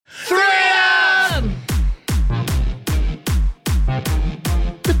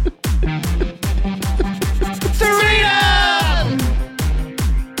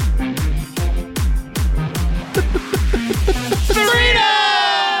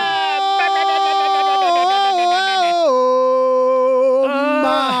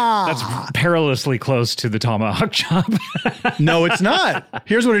perilously close to the tomahawk chop. No, it's not.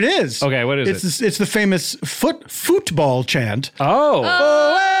 Here's what it is. Okay, what is it? It's the famous football chant.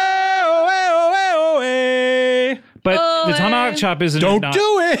 But the tomahawk chop isn't. Don't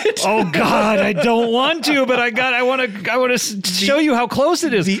do it. Oh God, I don't want to, but I want to show you how close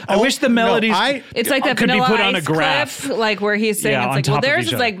it is. I wish the melodies. It's like that could be Vanilla put on a Ice graph, clip, like where he's saying, Yeah, on it's like, well, top of theirs each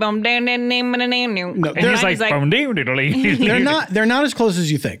is other. like, bum, dan, dan, dan, dan, dan, dan. No, And And he's mine's like, They're not as close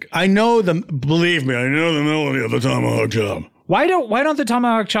as you think. I know them. Believe me, I know the melody of the tomahawk chop. Why don't the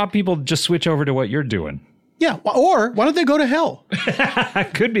tomahawk chop people just switch over to what you're doing? Yeah, or why don't they go to hell?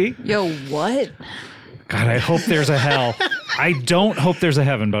 Could be. Yo, what? God, I hope there's a hell. I don't hope there's a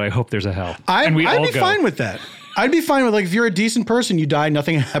heaven, but I hope there's a hell. I'd be fine with that. I'd be fine with, like, if you're a decent person, you die,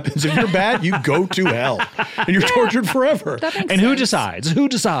 nothing happens. If you're bad, you go to hell and you're tortured forever. That makes And who sense. decides? Who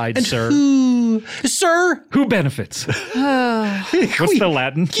decides, sir? Sir, Who benefits? What's the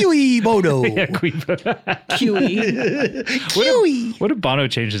Latin? Cui bono. Yeah, Cui. QE. Cui. What if Bono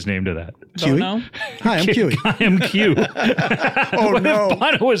changed his name to that? Cui. No. Hi, I'm Cui. I am Q. Oh, What no. if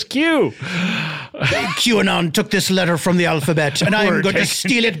Bono was Q? QAnon took this letter from the alphabet, and I'm going to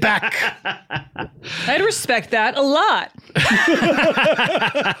steal it back. I'd respect that a lot.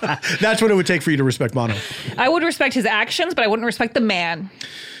 That's what it would take for you to respect Bono. I would respect his actions, but I wouldn't respect the man.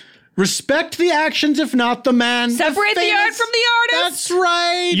 Respect the actions, if not the man. Separate the art from the artist. That's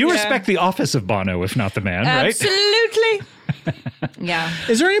right. You respect the office of Bono, if not the man, right? Absolutely. Yeah.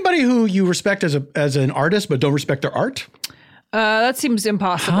 Is there anybody who you respect as an artist but don't respect their art? That seems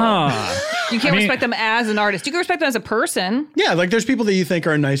impossible. You can't I mean- respect them as an artist. You can respect them as a person. Yeah, like there's people that you think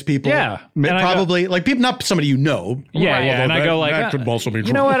are nice people. Yeah. And I Probably, like people, not somebody you know. Yeah, Right. yeah. And I go like, that could also be you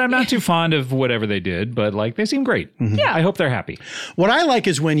true. know what? I'm not too fond of whatever they did, but like they seem great. Yeah. I hope they're happy. What I like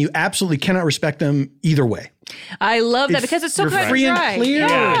is when you absolutely cannot respect them either way. I love that because it's so you're cut free and dry. clear.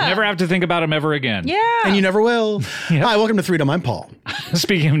 Yeah. Never have to think about them ever again. Yeah. And you never will. Hi, welcome to Freedom. I'm Paul.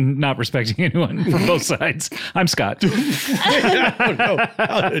 Speaking of not respecting anyone from both sides, I'm Scott. I don't know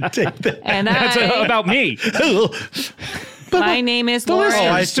how to take that. And That's about me. my name is Lauren. Oh,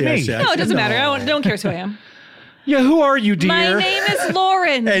 I It's to see, I me. see, I No, it see. doesn't matter. I don't care who I am. Yeah, who are you, dear? My name is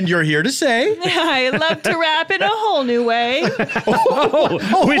Lauren. And you're here to say, I love to rap in a whole new way. Which whole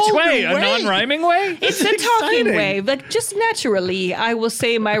way? new A way. non-rhyming way? It's a talking exciting. way, but just naturally, I will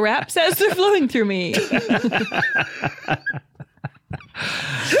say my raps as they're flowing through me.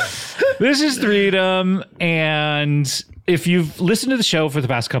 This is Freedom, and if you've listened to the show for the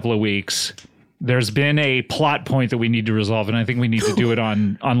past couple of weeks, there's been a plot point that we need to resolve, and I think we need to do it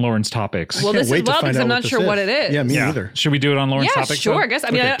on Lauren's topics. Well, Can't this is wait to wild find because out I'm what not this sure what it is. Yeah, me either. Should we do it on Lauren's Yeah, topics? sure. though? I guess. I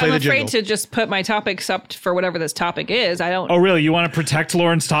mean, Okay, play I'm the afraid jingle. to just put my topics up for whatever this topic is. I don't. Oh, really? You want to protect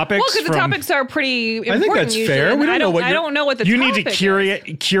Lauren's topics? Well, because the from- topics are pretty important. think that's usually, fair. and We don't I know what I you're- don't know what the You need to topic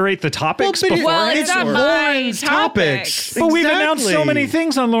is. curate the topics Well, but before. Well, it's not my Lauren's topics. But we've announced so Exactly. many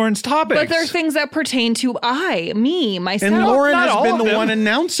things on Lauren's topics. But they're things that pertain to me, myself. And Lauren not has all been of the them. one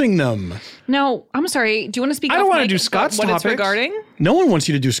announcing them. No, I'm sorry. Do you want to speak? I don't off wanna mic do about Scott's what topics. it's regarding. No one wants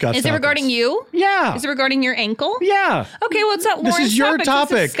you to do Scott's Is it topics. regarding you? Yeah. Is it regarding your ankle? Yeah. Okay, well, it's not This Lauren's is your topics. This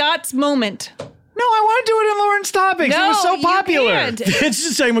topic. is Scott's moment. No, I want to do it in Lauren's topics. No, it was so you popular. can't. It's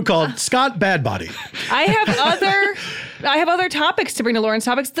a segment called Scott Bad Body. I have other topics to bring to Lauren's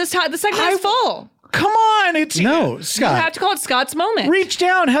topics. The segment is full. Come on, it's No, You Scott. have to call it Scott's moment. reach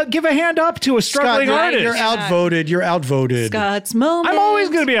down, give a hand up to a Scott, struggling you're, artist. you're outvoted. You're outvoted. Scott's moment. I'm always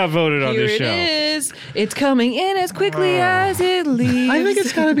going to be outvoted on Here this it show. is. It's coming in as quickly as it leaves. I think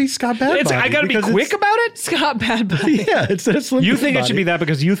it's got to be Scott Bad Body. I got to be because quick it's- about it. Scott Bad Body. Yeah, it's a slim You Bad think it Body. should be that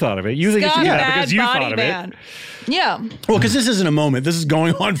because you thought of it. You think it should Scott be that Bad because you Body thought of Man. it. Yeah, Well, because this isn't a moment. This is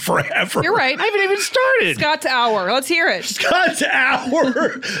going on forever. you're right. I haven't even started. Scott's hour. Let's hear it. Scott's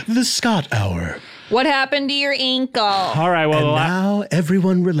Hour. The Scott Hour. What happened to your ankle? All right, well, And the now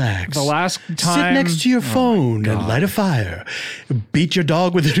everyone relax. last Sit time... next to your phone and light a fire. Beat your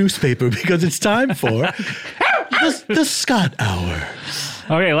dog with a newspaper because it's time for the Scott Hour.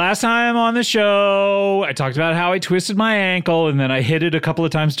 Okay, last time on the show, I talked about how I twisted my ankle, and then I hit it a couple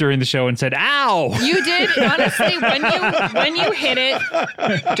of times during the show and said, ow! You did honestly when you hit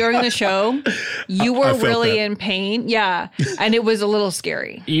it during the show, you were felt really that. in pain. Yeah, and it was a little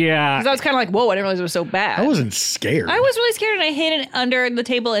scary. Yeah. Because I was kind of like, whoa, I didn't realize it was so bad. I wasn't scared. I was really scared, and I hid it under the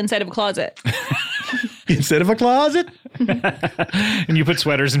table inside of a closet. Instead of a closet. And you put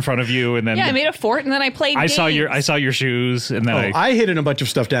sweaters in front of you, and then Yeah, I made a fort, and then I played. I saw games. your shoes, and then I hid in a bunch of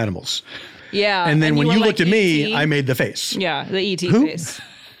stuffed animals. Yeah, And then when were you like looked at me, E.T.. I made the face. Yeah, the ET Who? face.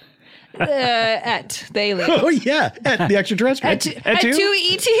 Et, the alien. Oh, yeah. At the extraterrestrial. Et two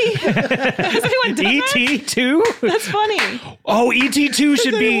E.T. Has anyone done that? ET2? That's funny. Oh, ET2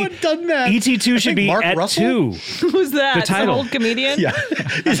 should be. anyone done that? ET2 should think be Mark at Russell? 2. Who's that? The title. Some old comedian? Yeah.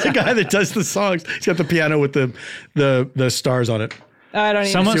 He's the guy that does the songs. He's got the piano with the stars on it. I don't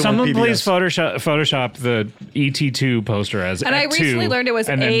even Someone PBS. please Photoshop the ET2 poster as And I Et recently 2, learned it was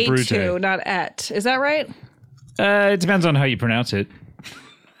and then Brute. A2, not et. Is that right? It depends on how you pronounce it.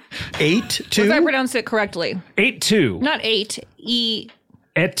 8, 2. If I pronounced it correctly. 8-2. Not 8, E,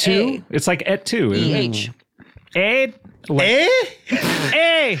 Et2? A. It's like Et2. isn't it? E-H. Eh?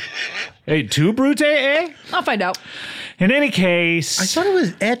 Eh? Hey, 2 Brute, eh? I'll find out. In any case, I thought it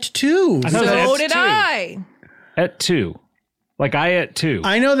was et 2. thought it was So Et did two. I. Et2. Like I at 2.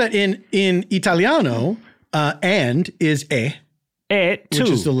 I know that in Italiano, and is e, Et2. which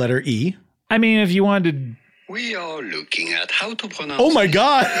is the letter E. I mean, if you wanted We are looking at how to pronounce Oh my these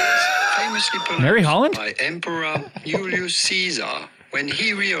God. words, famously pronounced Mary Holland? by Emperor Julius Caesar when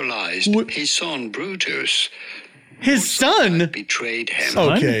he realized his son Brutus His son. betrayed him.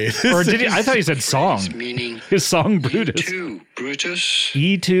 Okay. Or did he? I thought he said song. Meaning His song Brutus. to Brutus.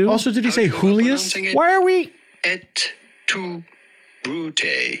 E2. Also, did he say How you are Julius? pronouncing it? Why are we? Et tu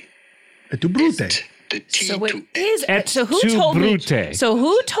Brute. Tu brute. The T So to it is. Et So who tu told me? brute. So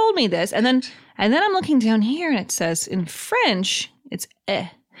who told me this? And then I'm looking down here, and it says in French it's eh.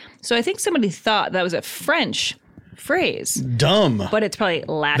 So I think somebody thought that was a French phrase, Dumb. but it's probably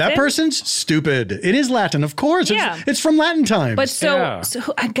Latin. That person's stupid. It is Latin, of course. Yeah. It's from Latin times. But so, Yeah.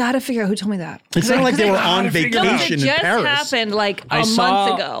 I gotta figure out who told me that. it's not like they were gotta on figure it out. vacation It in just Paris. happened like a saw-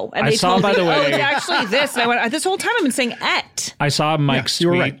 month ago, and I they saw, told by me, the "Oh, way- it's actually this." And I went, "This whole time I've been saying et." I saw Mike's you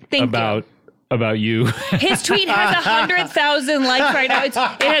were tweet right. Thank about you. His tweet has 100,000 likes right now. It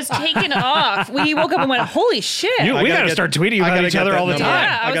has taken off. We woke up and went, "Holy shit!" we gotta got to get- start tweeting I about gotta each get other that all the number. time.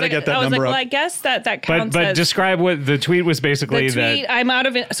 Yeah, I gotta was get that I was number like, up. well, I guess that But counts as describe what the tweet was basically. the tweet. I'm out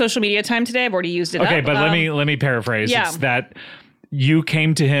of social media time today. I've already used it. Okay, up. but let me paraphrase. yeah. It's that you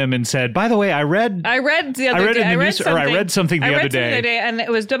came to him and said, "By the way, I read I read the other read day. in the news- or I read something the other day. And it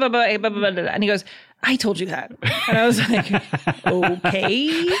was blah, blah, blah, blah, blah, blah, and he goes, "I told you that," and I was like,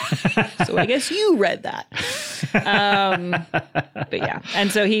 "Okay, so I guess you read that." But yeah,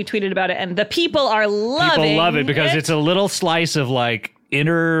 and so he tweeted about it, and the people are loving. people love it because it's a little slice of like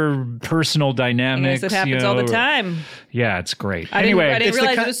interpersonal dynamics. Yes, it happens all the time. Yeah, it's great. I Anyway, didn't it's the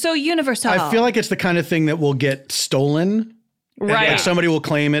realize ki- it was so universal. I feel like it's the kind of thing that will get stolen. right. Like somebody will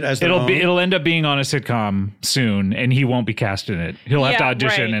claim it as their own. it'll end up being on a sitcom soon, and he won't be cast in it. He'll have to Yeah,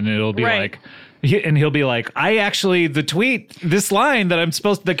 audition, right. and it'll be Right. like. He'll be like, I actually, the tweet, this line that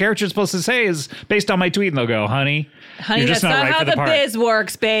the character's supposed to say is based on my tweet. And they'll go, honey, Honey, you're that's just not not right how for the part. biz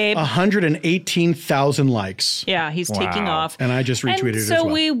works, babe. 118,000 likes. Yeah, he's taking Wow. off. And I just retweeted and it so as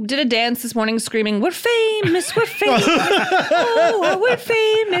well. we did a dance this morning screaming, "We're famous, we're famous. Oh, we're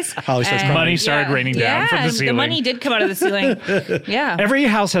famous." Holly starts And- crying. Money started raining down from the and ceiling. The money did come out of the ceiling. Yeah. Every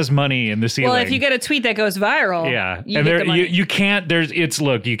house has money in the ceiling. Well, if you get a tweet that goes viral, yeah, you and get there the money. you can't.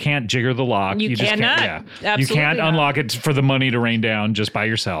 You can't jigger the lock. You just cannot. Can't, yeah. You Absolutely can't not. unlock it for the money to rain down just by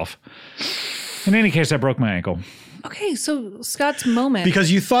yourself. In any case, I broke my ankle. Okay, so Scott's moment.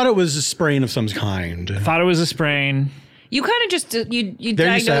 Because you thought it was a sprain of some kind. Thought it was a sprain. you kind of just you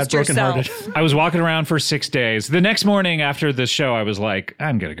There you sat, diagnosed yourself. brokenhearted. I was walking around for 6 days. The next morning after the show, I was like,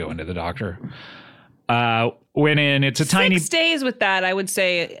 I'm gonna go into the doctor. Went in. It's a tiny. 6 days with that, I would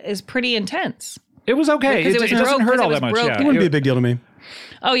say, is pretty intense. It was okay. Because it was doesn't broke, hurt because all it that was much. broke. Yeah. It wouldn't be a big deal to me.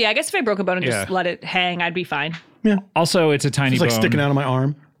 Oh yeah, I guess if I broke a bone and just Yeah. let it hang, I'd be fine. Yeah. Also, it's a tiny It's like bone, sticking out of my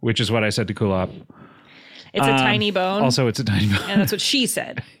arm. which is what I said to Kulop. It's a tiny bone. Also, it's a tiny bone. and that's what she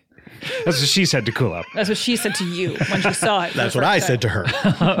said. That's what she said to Kulop. That's what she said to you when she saw it. That's what I said to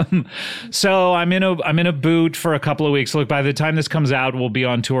her. So I'm in a boot for a couple of weeks. Look, by the time this comes out, we'll be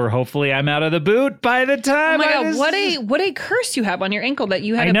on tour. Hopefully, I'm out of the boot by the Oh time. my god, this- what a curse you have on your ankle that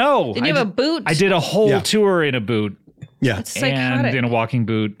you had. I know. Did you have a boot? I did a whole Yeah. tour in a boot Yeah. and Psychotic. in a walking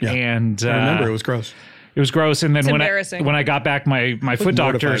boot, Yeah. and I remember it was gross. It was gross. And then when embarrassing. I got back, my foot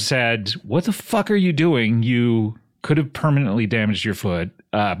doctor mortified. said, "What the fuck are you doing? You could have permanently damaged your foot."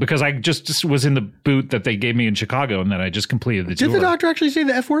 Because I just was in the boot that they gave me in Chicago, and then I just completed the tour. Did the doctor actually say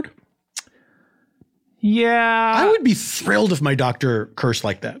the F word? Yeah. I would be thrilled if my doctor cursed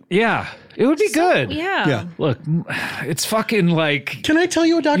like that. Yeah. It would be good. Yeah. Yeah. Look, it's fucking like Can I tell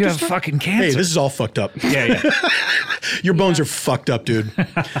you a doctor you have story? fucking cancer. Hey, this is all fucked up. yeah. Your bones are fucked up, dude.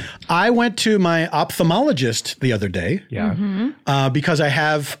 I went to my ophthalmologist the other day Yeah. Mm-hmm. because I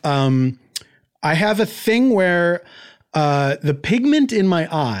have a thing where The pigment in my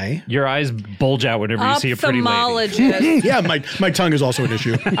eye. Your eyes bulge out whenever you see a pretty lady. Ophthalmologist. Yeah, my tongue is also an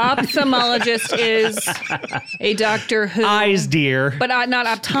issue. Ophthalmologist is a doctor who Eyes, dear. but not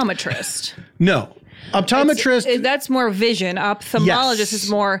optometrist. No. Optometrist, That's more vision. Ophthalmologist Yes. is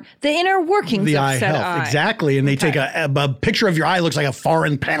more the inner workings the of eye said health. eye. Exactly. And they take a picture of your eye, looks like a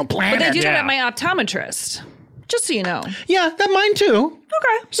foreign planet. But they do that Yeah. at my optometrist. Just so you know. Yeah, that mine too.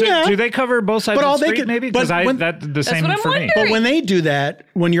 Okay. So yeah. do they cover both sides But of all the they street, could- maybe? but Because when- that's the same what I'm for me. wondering. But when they do that,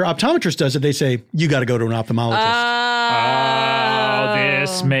 when your optometrist does it, they say, you got to go to an ophthalmologist. Oh,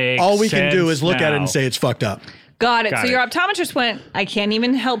 this makes All we can do sense is look at it now. and say it's fucked up. Got it. Got So it. your optometrist went, I can't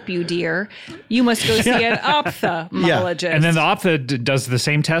even help you, dear. You must go see an ophthalmologist. And then the ophtha does the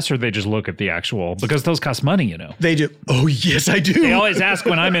same test, or they just look at the actual, because those cost money, you know. They do. Oh, yes, I do. They always ask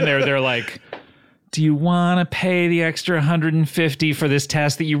when I'm in there, they're like, do you want to pay the extra $150 for this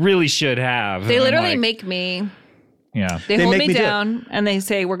test that you really should have? They And I'm literally like, make me. Yeah. They They hold make me me do it. down and they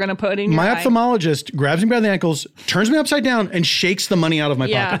say, we're going to put it in your My eye. ophthalmologist grabs me by the ankles, turns me upside down, and shakes the money out of my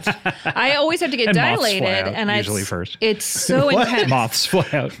Yeah. pockets. I always have to get And moths fly dilated. out, And usually first. It's so What? intense. Moths fly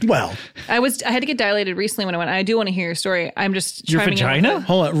out. Well, I had to get dilated recently when I went. I do want to hear your story. I'm just Your chiming in with vagina? it.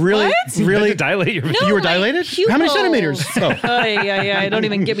 hold on. Really? What? You had Really? to dilate your No, You were my dilated? pupils. How many centimeters? Oh. Yeah. Don't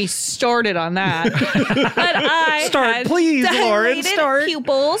even get me started on that. But I Start, had please, Lauren, dilated start.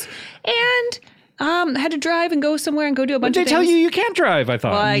 pupils and had to drive and go somewhere and go do a bunch They of tell things. you can't drive, I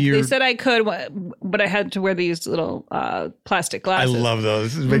thought. Like they You're- said I could, but I had to wear these little plastic I glasses. love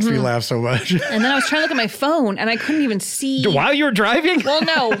those. It makes me laugh so much. And then I was trying to look at my phone, and I couldn't even see. While you were driving? Well,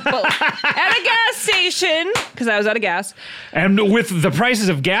 no, but at a gas station because I was out of gas. And with the prices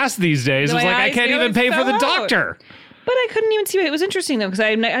of gas these days, it was My like, I eyes can't nearly even pay for the fell out. doctor. But I couldn't even see it. It was interesting though because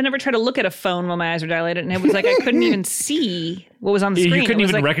I never tried to look at a phone while my eyes were dilated, and it was like I couldn't even see what was on the screen. You couldn't It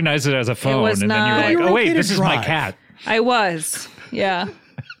was even like, recognize it as a phone. was And then not- you're like, You were oh, wait, okay to this is my drive. cat. I was, yeah,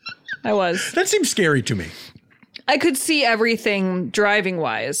 I was. That seems scary to me. I could see everything driving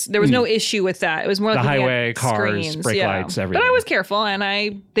wise. There was no issue with that. It was more like The looking highway, at cars, screens, brake yeah. lights, everything. But I was careful, and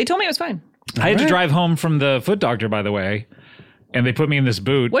they told me it was fine. I had to right. drive home from the foot doctor, by the way, and they put me in this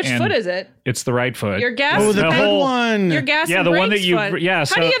boot. Which and foot is it? It's the right foot. Your gas. Oh, the good whole- one. Your gas. Yeah, and the one brakes that you- foot. yeah, How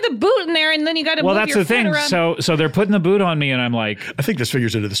so- do you have the boot in there and then you got to Well, move that's your the thing. foot around? So they're putting the boot on me, and I'm like, I think this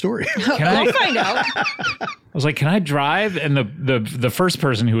figures into the story. can I? I'll find out. I was like, can I drive? And the first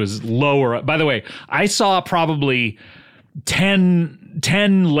person who was lower. By the way, I saw probably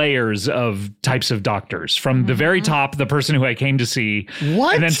 10 layers of types of doctors from the very top, the person who I came to see.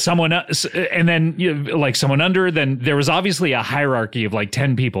 What? And then someone, and then like someone under, then there was obviously a hierarchy of like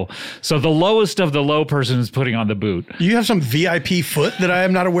 10 people. So the lowest of the low person is putting on the boot. You have some VIP foot that I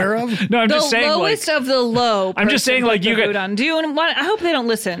am not aware of? No, I'm The just saying lowest like, of the low. I'm just person saying, like, put you the got- boot on. Do you want? I hope they don't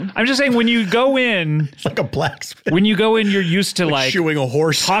listen. I'm just saying when you go in, It's like a blacksmith you're used to like shoeing a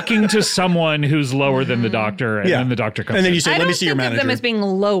horse. talking to someone who's lower than the doctor, and Yeah. then the doctor comes And then in. you say, I let don't me see your think of manager. them as being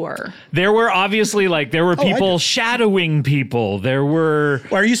lower. There were obviously like there were I people do. shadowing people. There were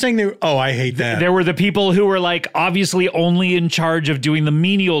Are you saying they? Oh, I hate that. there were the people who were like obviously only in charge of doing the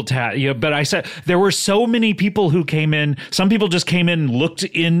menial task. But I said there were so many people who came in. Some people just came in, looked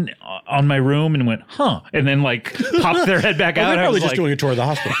in on my room, and went, "Huh," and then like popped their head back Well, out. they're I probably was just like, doing a tour of the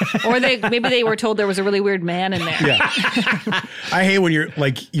hospital. Or maybe they were told there was a really weird man in there. Yeah. I hate when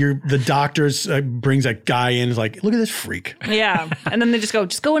the doctors brings a guy in, is like, look at this freak. Yeah. And then they just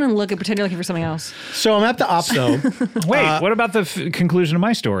go in and look and pretend you're looking for something else. So I'm at the opto. Wait, what about the conclusion of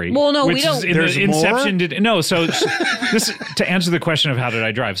my story? Well, no, we Which don't- is in There's the more? inception. No, so this to answer the question of how did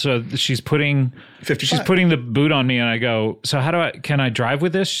I drive. So she's putting 55. the boot on me, and I go, so can I drive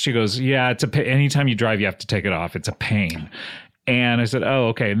with this? She goes, yeah, it's anytime you drive, you have to take it off. It's a pain. And I said, oh,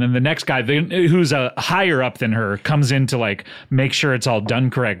 okay. And then the next guy, who's a higher up than her, comes in to like make sure it's all done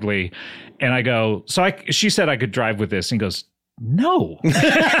correctly. And I go, she said I could drive with this. And he goes, no.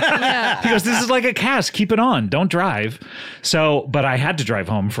 Yeah. He goes, this is like a cast. Keep it on. Don't drive. So, but I had to drive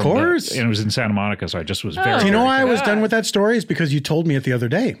home from course. and it was in Santa Monica. So I just was very, Do you know very why I was God. done with that story? Is because you told me it the other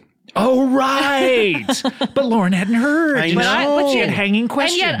day. Oh, right. But Lauren hadn't heard. I You know. But she had hanging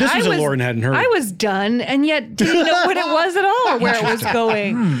questions. yet This was I a Lauren hadn't heard. I was done and yet didn't know what it was at all, where it was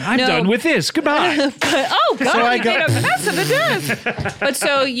going. I'm No. done with this. Goodbye. Oh, God, I you go- made a mess of the desk. But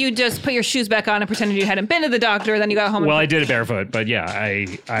so you just put your shoes back on and pretended you hadn't been to the doctor, then you got home Well, I and did it barefoot, but yeah,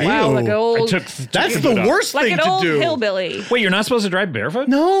 I wow, Ew. like an old, took That's took the boot off. worst like thing an to old do. hillbilly. Wait, you're not supposed to drive barefoot?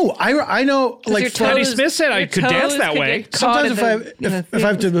 No, I know. Like Your Freddie toes- Smith said I your could dance toes that could way. get caught sometimes in if I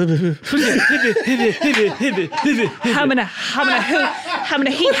have to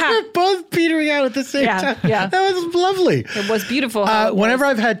We're both petering out at the same time. Yeah. That was lovely. It was beautiful. how it Whenever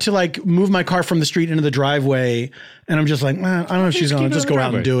was. I've had to like move my car from the street into the driveway, and I'm just like, I don't know if she's going to keep it just in the go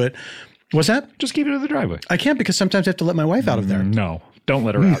out and driveway. do it. What's that? Just keep it in the driveway. I can't because sometimes I have to let my wife out of there. No, don't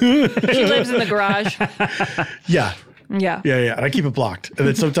let her out. She lives in the garage. Yeah. Yeah. Yeah. And I keep it blocked. And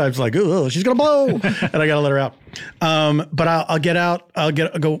then sometimes like, oh, she's going to blow. And I got to let her out. But I'll get out.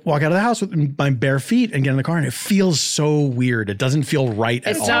 Go walk out of the house with my bare feet and get in the car. And it feels so weird. It doesn't feel right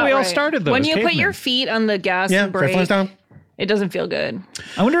at It's all. not we all right. started, though, When as you put cavemen. your feet on the gas Yeah. and Fair brake, flags down. it doesn't feel good.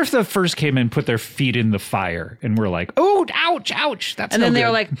 I wonder if the first cavemen put their feet in the fire and were like, "Oh, ouch, ouch!" That's And then no they were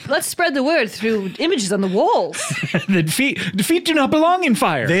good." like, let's spread the word through images on the walls. the feet do not belong in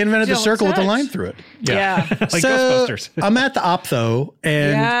fire. They invented the Don't circle with the touch. line through it. Yeah. like So Ghostbusters. I'm at the optho,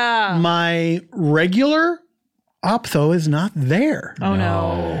 and Yeah. my regular optho is not there. Oh,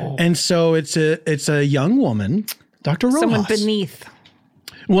 no. And so it's a young woman, Dr. Rojas. Someone beneath.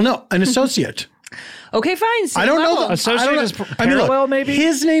 Well, no, an associate. Okay, fine. I don't know. The, Associate I don't know. is I mean, look, parallel, maybe?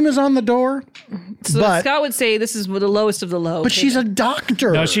 his name is on the door, so but- Scott would say this is the lowest of the low. but she's a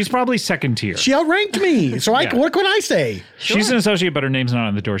doctor. No, she's probably second tier. She outranked me. So Yeah. what could I say? She's an associate, but her name's not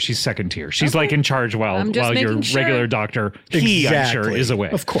on the door. She's second tier. She's like in charge while I'm just your making sure. regular doctor, he, I'm sure, Exactly. is away.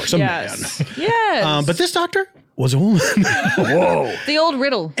 Of course, a Yes. man. Yes. But this doctor was a woman. Whoa. the old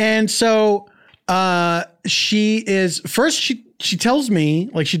riddle. And so she is first she tells me,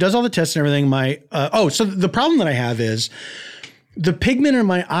 like, she does all the tests and everything. So the problem that I have is the pigment in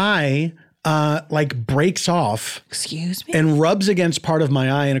my eye like breaks off Excuse me? and rubs against part of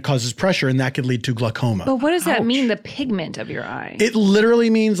my eye, and it causes pressure, and that could lead to glaucoma. But what does that mean, the pigment of your eye? It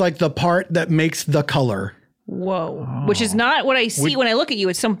literally means like the part that makes the color. Whoa. Which is not what I see when I look at you.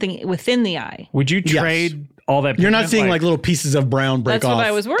 It's something within the eye. Would you Yes. trade all that? You're not pigment, seeing like little pieces of brown break That's off. what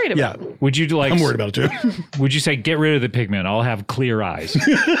I was worried about. Yeah, Would you like? I'm worried about it too. Would you say get rid of the pigment? I'll have clear eyes.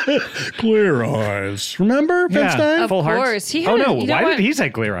 Clear eyes. Remember Feinstein? full hearts. course. He oh had no! you know Why what? did he say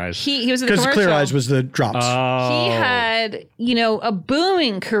clear eyes? He was in the Because commercial. Clear Eyes was the drops. He had, a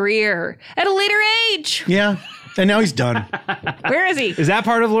booming career at a later age. Yeah. And now he's done. Where is he? Is that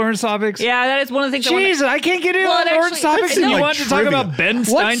part of Lawrence topics? Yeah, that is one of the things I want Jeez, I can't get in Well, on it Lawrence actually- topics, I and you know. want to talk about Ben What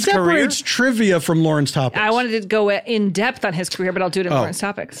Stein's career? separates trivia from Lawrence topics? I wanted to go in depth on his career, but I'll do it in Lawrence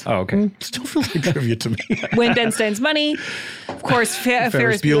topics. Oh, okay. Still feels like trivia to me. Win Ben Stein's money. Of course,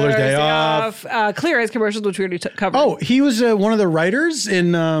 Ferris Bueller's Day Off. Clear Eyes commercials, which we already covered. Oh, he was one of the writers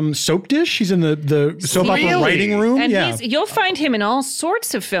in Soap Dish. He's in the soap opera Really? writing room. And yeah, you'll find him in all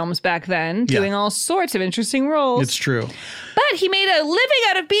sorts of films back then, doing all sorts of interesting roles. it's true. But he made a living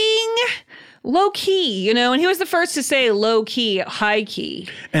out of being low key, and he was the first to say low key, high key.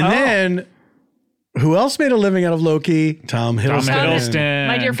 And then, who else made a living out of Loki? Tom Hiddleston. Tom Hiddleston.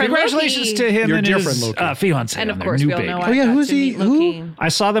 My dear friend Congratulations Loki. to him Your and dear his friend Loki. fiance And on of their course, new we all baby. know Oh, I yeah, got who's to he? meet Loki. I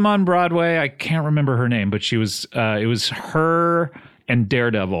saw them on Broadway. I can't remember her name, but it was her and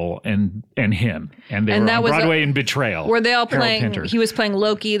Daredevil and him, and they And were that on was Broadway in Betrayal. Were they all Harold playing? Pinter. He was playing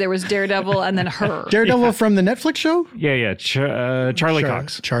Loki. There was Daredevil, and then her. Daredevil from the Netflix show? Yeah. Charlie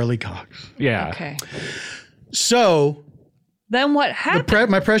Cox. Charlie Cox. Yeah. Okay. So Then what happened?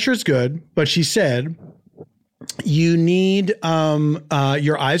 my pressure is good, but she said, you need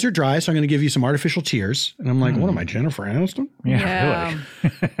your eyes are dry, so I'm going to give you some artificial tears. And I'm like, what am I, Jennifer Aniston? Yeah.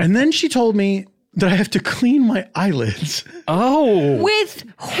 Really. And then she told me that I have to clean my eyelids Oh. With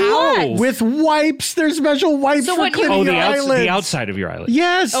How? what? with wipes. There's special wipes So for what you- cleaning Oh, your eyelids. the outside of your eyelid.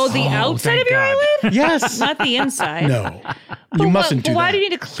 Yes. Oh, the outside thank of your God. eyelid, yes. not the inside. No. But You mustn't do Why that. do you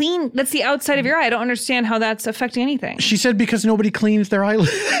need to clean? That's the outside of your eye. I don't understand how that's affecting anything. She said because nobody cleans their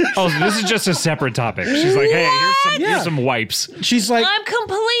eyelids. Oh, this is just a separate topic. She's like, hey, Yeah. here's some wipes. She's like, I'm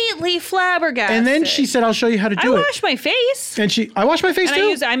completely flabbergasted. and then she said, I'll show you how to "I do it. wash my face, And I wash my face and too. I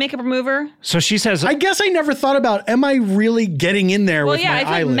use eye makeup remover." So she says, I guess I never thought about, am I really getting in there Well, with yeah, my I think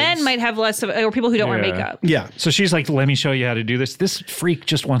eyelids? men might have less of, or people who don't wear Yeah. makeup. Yeah. so she's like, let me show you how to do this. This freak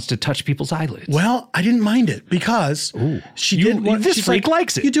just wants to touch people's eyelids. Well, I didn't mind it because she You- did. this she's freak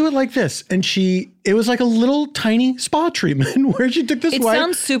likes it. You do it like this, and it was like a little tiny spa treatment where she took this It wipe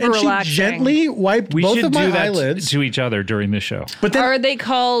sounds super and she relaxing. gently wiped we both should of my do that eyelids. to each other during this show. But then Are they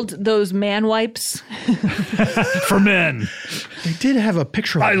called those man wipes? For men. they did have a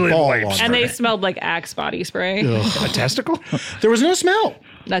picture of a Eyelid ball wipes. on And it. they smelled like Axe body spray. A testicle? There was no smell,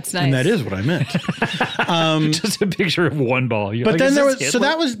 That's nice. and that is what I meant. Just a picture of one ball. You're But like, then is there this was so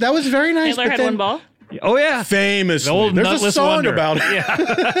Hitler? that was very nice. Hitler but had then one ball. Oh, yeah. Famously, The old there's a nutless song wonder. about it.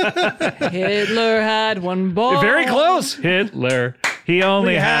 Yeah. Hitler had one ball. Very close. Hitler. He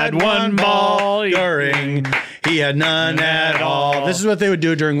only had one ball. during. He had none at all. This is what they would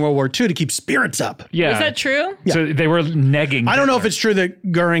do during World War II to keep spirits up. Yeah. Is that true? So they were negging. I don't know if Hitler. it's true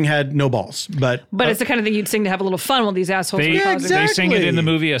that Goering had no balls, but It's the kind of thing you'd sing to have a little fun while these assholes They, were causing- exactly. they sing it in the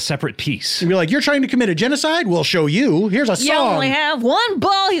movie A Separate Piece. you'd be like, you're trying to commit a genocide? We'll show you. Here's a You song. only have one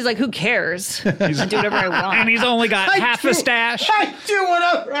ball. He's like, who cares? I do whatever I want. And he's only got I half do- a stash. I do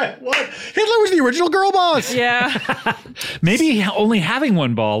whatever I want. Hitler was the original girl boss. Yeah. Maybe only having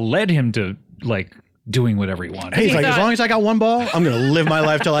one ball led him to like doing whatever he wanted. He's like, thought- as long as I got one ball, I'm going to live my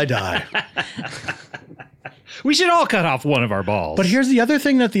life till I die. We should all cut off one of our balls. But here's the other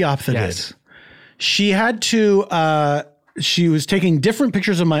thing that the optha Yes. did. She had to, she was taking different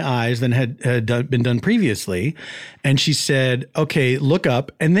pictures of my eyes than had been done previously. And she said, okay, look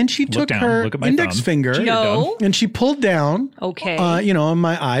up. And then she took down, her look at my index thumb. finger Gee, No. and she pulled down, Okay. on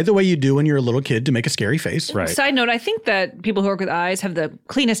my eye, the way you do when you're a little kid to make a scary face. Right. Side note, I think that people who work with eyes have the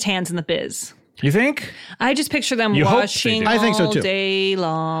cleanest hands in the biz. You think? I just picture them You hope they washing do. I think so, all too. day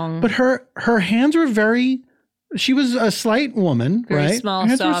long. But her hands were she was a slight woman, Very right? small, Her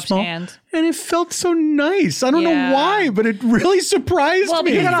hands were soft hands. And it felt so nice. I don't Yeah. know why, but it really surprised Well,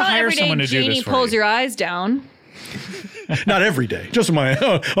 me. because it's gotta not hire every day someone to do Janie this for pulls you. your eyes down. Not every day, just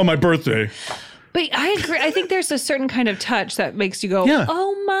on my birthday. But I agree. I think there's a certain kind of touch that makes you go, Yeah.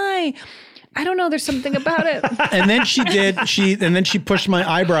 oh my. I don't know. There's something about it. And then she pushed my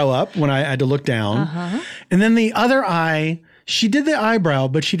eyebrow up when I had to look down. And then the other eye, she did the eyebrow,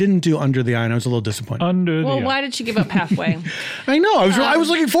 but she didn't do under the eye, and I was a little disappointed. Under Well, the why did she give up halfway? I know. I was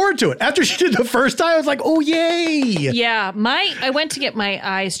looking forward to it. After she did the first eye, I was like, oh yay. Yeah, I went to get my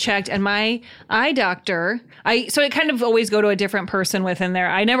eyes checked, and my eye doctor. So I kind of always go to a different person within there.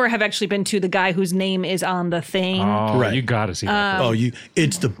 I never have actually been to the guy whose name is on the thing. Oh, Right. you got to see that. Oh,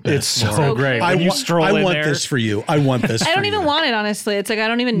 it's the best. It's so Laura. great. I When you wa- stroll I in want there. this for you. I want this. I don't even want it, honestly. It's like I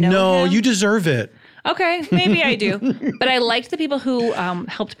don't even know. No, him. you deserve it. Okay, maybe I do. But I liked the people who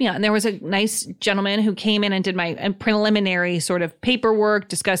helped me out. And there was a nice gentleman who came in and did my preliminary sort of paperwork,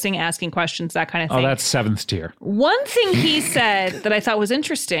 discussing, asking questions, that kind of Oh, thing. that's seventh tier. One thing he said that I thought was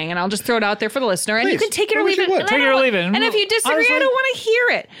interesting, and I'll just throw it out there for the listener, and you Please. can take it or I wish leave you it. would. And I Take it don't or want- leave it. And if you disagree, Honestly- I don't want to hear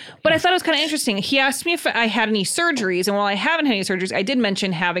it. But I thought it was kind of interesting. He asked me if I had any surgeries, and while I haven't had any surgeries, I did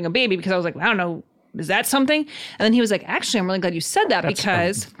mention having a baby because I was like, I don't know, is that something? And then he was like, actually, I'm really glad you said that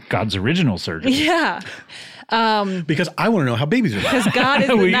because, God's original surgery. yeah, Because I want to know how babies are. because God is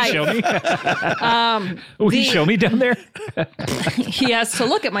the Will you knife. show me? Will you show me down there? He has to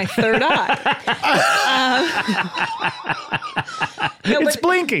look at my third eye. No, It's but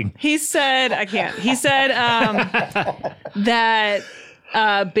blinking. he said, I can't. He said that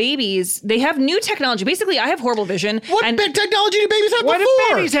babies, they have new technology. Basically, I have horrible vision. What and big technology do babies have What do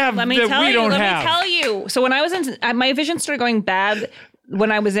before? babies have let me that tell we you. don't Let have? me tell you. So when I was in, my vision started going bad when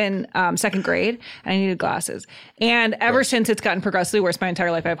I was in second grade, and I needed glasses. And ever since, it's gotten progressively worse my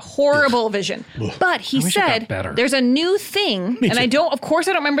entire life. I have horrible vision. But he wish it got said better. there's a new thing, and I don't. Of course,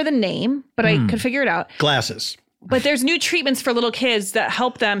 I don't remember the name, but I could figure it out. Glasses. But there's new treatments for little kids that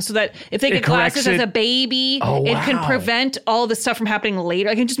help them so that if they get corrects glasses as it. a baby, Oh, it can wow. prevent all this stuff from happening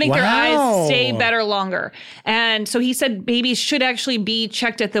later. It can just make their Wow. eyes stay better longer. And so he said babies should actually be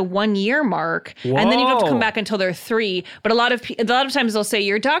checked at the 1 year mark, and then you don't have to Whoa. come back until they're 3. But a lot of times they'll say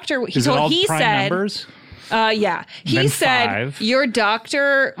your doctor. Is it all prime numbers? Yeah. He Then said 5. your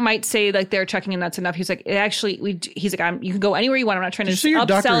doctor might say like they're checking and that's enough. He's like, he's like, you can go anywhere you want. I'm not trying to So your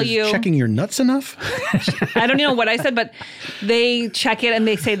doctor upsell is you. checking your nuts enough? I don't know what I said, but they check it and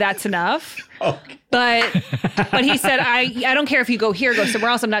they say that's enough. But he said, I don't care if you go here, go somewhere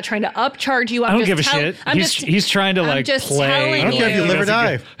else. I'm not trying to upcharge you. I don't give a shit. He's trying to like just play. telling I don't care if you you. live or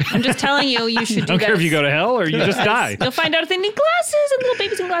die. I'm just telling you, you should do I don't care if this. you go to hell or you just die. You'll find out if they need glasses and little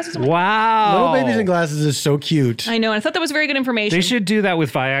babies in glasses. Wow. Little babies in glasses is so cute. I know. And I thought that was very good information. They should do that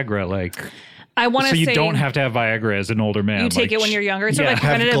with Viagra, like I want so to you say don't have to have Viagra as an older man. you take like, it when you're younger. It's sort of like Have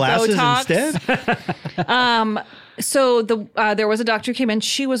preventative glasses Botox. instead? So there was a doctor who came in.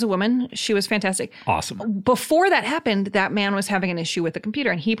 She was a woman. She was fantastic. Awesome. Before that happened, that man was having an issue with the computer,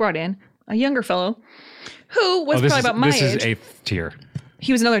 and he brought in a younger fellow who was probably about my this age. is eighth tier.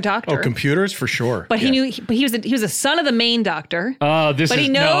 He was another doctor. Oh, computers for sure. But he knew. But he was the son of the main doctor. Oh, this But is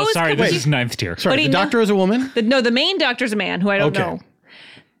he knows no. Sorry, this computer- is ninth tier. Sorry, but he the doctor is a woman? The main doctor's a man who I don't Okay. know.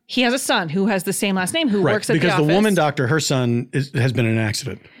 He has a son who has the same last name who Right, works at because the office. the woman doctor, her son has been in an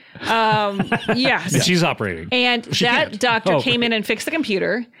accident. Yes. And she's operating. And that can't. doctor Oh, came in and fixed the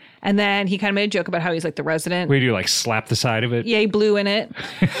computer. And then he kind of made a joke about how he's like the resident. Where do you like slap the side of it? Yeah, he blew in it.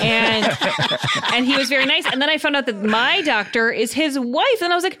 And and he was very nice. And then I found out that my doctor is his wife.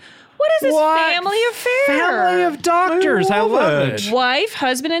 And I was like, What is this What? family affair? Family of doctors. I love it. Wife,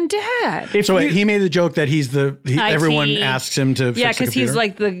 husband, and dad. So wait, he made the joke that he's everyone IT. asks him to Yeah, fix the because he's computer.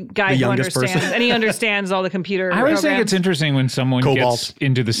 like the guy The who youngest understands, person. and he understands all the computer. I always think programs. it's interesting when someone Cobalt. gets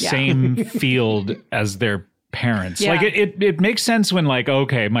into the same field as their parents. Yeah. Like it makes sense when like,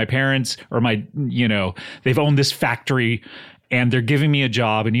 okay, my parents or my, they've owned this factory and they're giving me a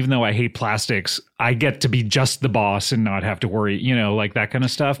job. And even though I hate plastics, I get to be just the boss and not have to worry, like that kind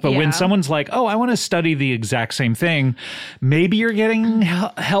of stuff. But Yeah. when someone's like, oh, I want to study the exact same thing, maybe you're getting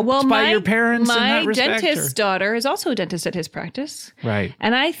helped by your parents in that respect. My dentist's daughter is also a dentist at his practice. Right.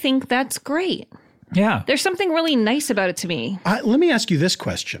 And I think that's great. Yeah. There's something really nice about it to me. Let me ask you this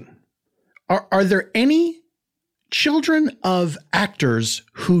question. Are there any children of actors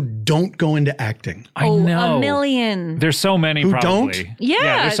who don't go into acting? I know. A million. There's so many Who probably. don't?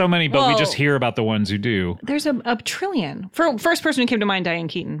 Yeah, there's so many, but we well- just hear about the ones who do. There's a trillion. First person who came to mind, Diane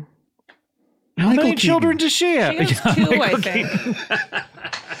Keaton. How Michael many Keaton. children does she have? She has two, I think.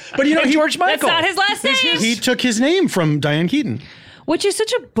 But George Michael. That's not his last name. he took his name from Diane Keaton. Which is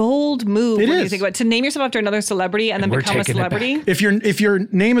such a bold move It when you is. think about it. To name yourself after another celebrity and then we're become a taking it back. celebrity. If your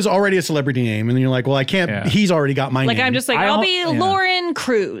name is already a celebrity name, and then you're like, well, I can't. Yeah. He's already got my Like name. I'm just like, I I'll al- be yeah. Lauren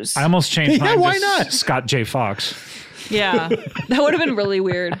Cruz. I almost changed Yeah, mine why to not? Scott J. Fox. Yeah, that would have been really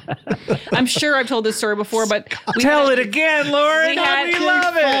weird. I'm sure I've told this story before, but Tell it again, Lauren. we had- We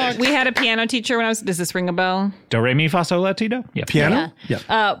love it. we had a piano teacher when I was. Does this ring a bell? Do re mi fa sol la ti do. Yeah. piano.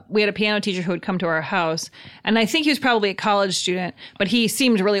 Yeah. We had a piano teacher who would come to our house, and I think he was probably a college student, but he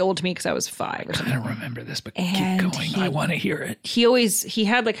seemed really old to me because I was 5 or something. I don't remember this, but And keep going. I want to hear it. He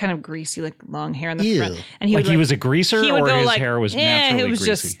had like kind of greasy, like long hair in the Ew. front, and he Like would he was a greaser, he would or go his like, hair was it naturally was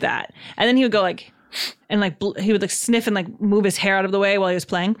greasy. just that, and then he would go like. And like he would like sniff and like move his hair out of the way while he was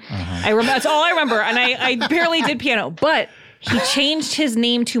playing. Uh-huh. I remember that's all I remember, and I barely did piano, but he changed his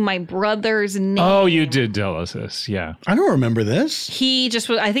name to my brother's name. Oh, you did tell us this. Yeah. I don't remember this. He just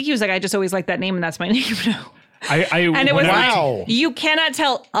was. I think he was like, I just always liked that name, and that's my name now. And it was Wow. like, you cannot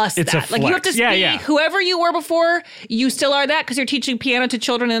tell us It's a that. Like you have to flex. be Yeah. whoever you were before, you still are that because you're teaching piano to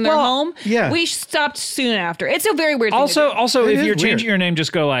children in their home. yeah. We stopped soon after. It's a very weird thing to do. Also, It if is you're weird. changing your name,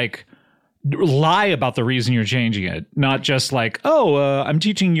 just go like, lie about the reason you're changing it, not just like, I'm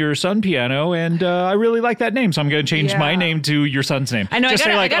teaching your son piano and I really like that name, so I'm going to change Yeah. my name to your son's name. I know, I Just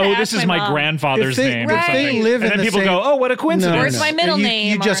gotta- say I like, gotta this ask is my my mom. grandfather's name or Right. something. They live and in then the people same- go, oh, what a coincidence. Where's my middle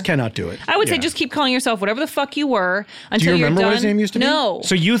name? You just or- cannot do it. I would say Yeah. just keep calling yourself whatever the fuck you were until you're remember done. what his name used to be? No.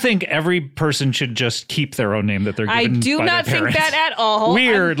 So you think every person should just keep their own name that they're I given do by not their think parents? that at all.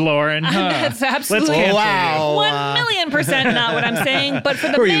 Weird, Lauren. Huh. That's absolutely Let's cancel Wow. 1,000,000% not what I'm saying. But for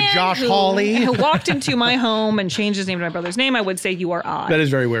the Who are you, man Josh who, Hawley? who walked into my home and changed his name to my brother's name, I would say you are odd. That is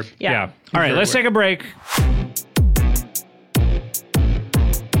very weird. you. Yeah. All right, let's take a break.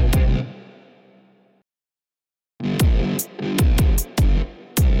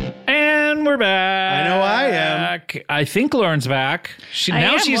 And we're back. I know I am. I think Lauren's back. I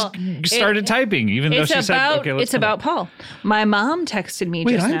Now am. she's Well, started typing, even though It's she said, about okay, let's it's come about back. Paul. My mom texted me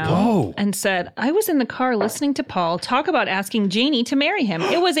Wait, just I'm now Paul. and said I was in the car listening to Paul talk about asking Janie to marry him.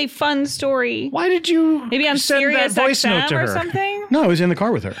 It was a fun story. Why did you Maybe on send Sirius that voice note XM to her? or something. No, I was in the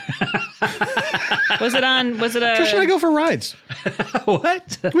car with her. Was it on? Was it a? Trish and I go for rides.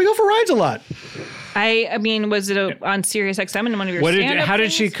 What? We go for rides a lot. I mean, was it on Sirius XM in one of your? What did? stand-up How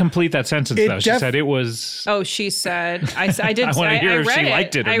did she things? complete that sentence? It Though she def- said it was. Oh, she said. I did. I wanna hear if read she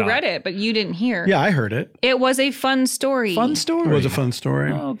liked it or I not. read it, but you didn't hear. Yeah, I heard it. It was a fun story. Fun story. It was a fun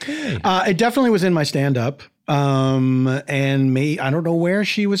story. Okay. It definitely was in my stand-up. And I don't know where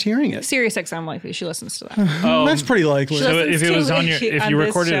she was hearing it. Sirius XM likely she listens to that. That's pretty likely. She So listens if it was to on your, it if on you this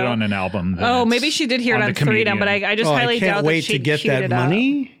recorded it show. on an album, then Oh, it's maybe she did hear it on the Freedom, but comedian. I just Oh, I highly doubt can't that wait she to get queued that it up.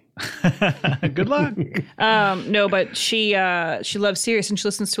 money. Good luck. No, but she loves Sirius and she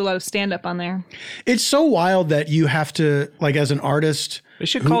listens to a lot of stand up on there. It's so wild that you have to, like, as an artist, They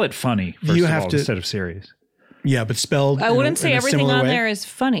should call it funny first you of have all to- instead of serious. yeah, but spelled. I wouldn't say in a everything similar on way. there is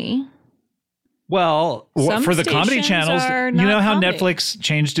funny. Well, Some for the comedy stations channels, are you know not how comedy. Netflix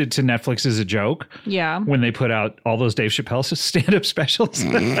changed it to Netflix is a joke Yeah. when they put out all those Dave Chappelle stand-up specials.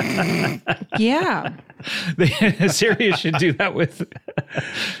 Yeah. Sirius should do that with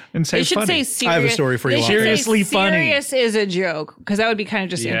and say They should funny. say serious. I have a story for you, They Lon. should say Seriously funny. Serious is a joke because that would be kind of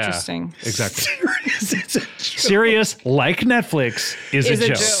just Yeah, interesting. Exactly. It's a Serious, like Netflix, is a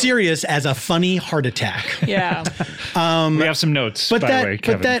joke. serious as a funny heart attack. Yeah. We have some notes, But by that, the way,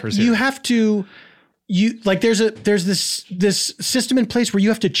 Kevin. but that for you serious. have to. You like there's this system in place where you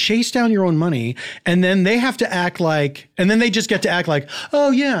have to chase down your own money, and then they have to act like, and then they just get to act like,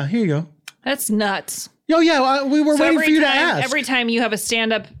 oh yeah, here you go. That's nuts. Oh yeah, we were So waiting every for you to time- ask. Every time you have a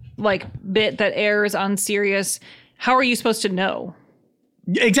stand up like bit that airs on Sirius, how are you supposed to know?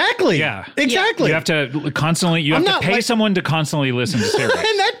 Exactly. Yeah. Exactly. You have to constantly. You have to pay someone to constantly listen to Sirius.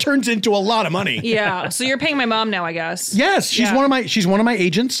 and that turns into a lot of money. Yeah. So you're paying my mom now, I guess. Yes, she's Yeah. one of my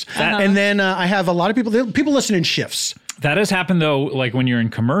agents, and then I have a lot of people listen in shifts, That has happened though, like when you're in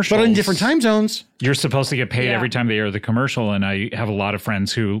commercials, but in different time zones. You're supposed to get paid Yeah. every time they air the commercial, and I have a lot of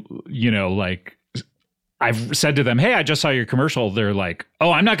friends who, like, I've said to them, "Hey, I just saw your commercial." They're like,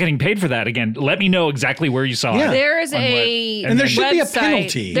 "Oh, I'm not getting paid for that again. Let me know exactly where you saw Yeah. it." There is On what- and there website, should be a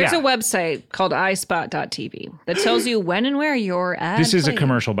penalty. There's Yeah. a website called iSpot.tv that tells you when and where your ad This is a played.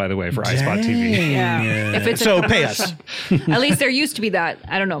 commercial, by the way, for iSpot TV. Yeah. If it's a So pay us. commercial. At least there used to be that.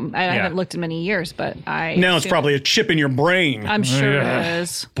 I don't know. I haven't looked in many years, but I Now it's assume- probably a chip in your brain. I'm sure Yeah. it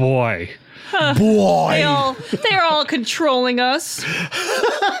is. Boy, Boy. They're all controlling us.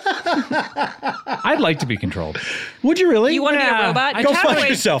 I'd like to be controlled. Would you really? You want to be a Yeah. robot? Go fuck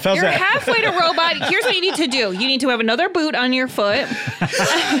yourself. How's You're that? halfway to robot. Here's what you need to do. You need to have another boot on your foot.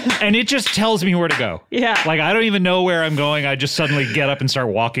 And it just tells me where to go. Yeah. Like, I don't even know where I'm going. I just suddenly get up and start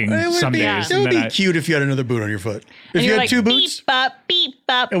walking It would some be, days. it would and be then cute if you had another boot on your foot. If And you you're had like, two boots, beep, bop, beep,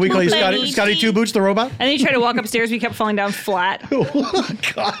 bop. and we call you boop, Scotty Two Boots, the robot. And then you try to walk upstairs, but you kept falling down flat. Oh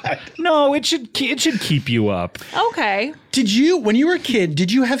God! no, it should keep you up. Okay. Did you, when you were a kid,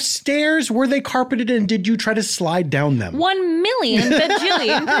 did you have stairs? Were they carpeted, and did you try to slide down them? 1 million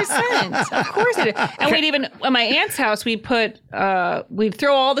bajillion %. Of course it is. And we'd even, at my aunt's house, we'd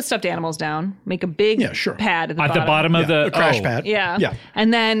throw all the stuffed animals down, make a big Yeah, sure. pad at the At bottom. the bottom of Yeah, the a crash oh. pad. Yeah. Yeah.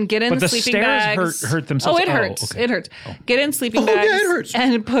 And then get in But the the sleeping stairs bags. hurt themselves. Oh, it Oh, hurts. okay. It hurts. Get in sleeping Oh, yeah, bags it hurts.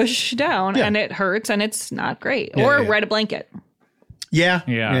 and push down, Yeah. and it hurts, and it's not great. Yeah, or yeah. write a blanket. Yeah.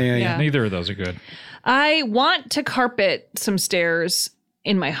 Yeah. Yeah. Neither of those are good. I want to carpet some stairs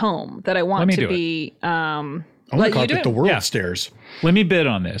in my home that I Let want me to do it. be. I want Let to you carpet do the it. world Yeah. stairs. Let me bid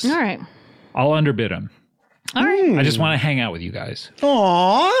on this. All right. I'll underbid them. All right. I just want to hang out with you guys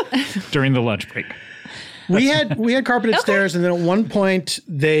Aw. during the lunch break. we had carpeted stairs, and then at one point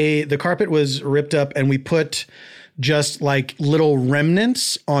the carpet was ripped up, and we put just like little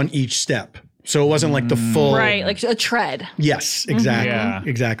remnants on each step. So it wasn't like the full. Right. Like a tread. Yes, exactly. Yeah.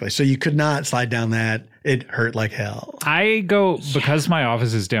 Exactly. So you could not slide down that. It hurt like hell. I go because my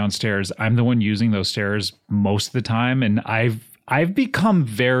office is downstairs. I'm the one using those stairs most of the time, and I've become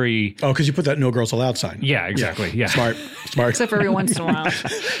very Oh, because you put that no girls allowed sign. yeah, exactly. Yeah. Smart. Except for every once in a while.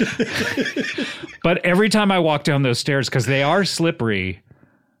 But every time I walk down those stairs, because they are slippery,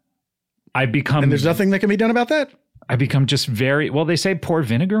 I become And there's nothing that can be done about that? I become just very well. They say pour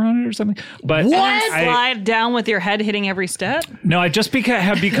vinegar on it or something. But Slide down with your head hitting every step. No, I just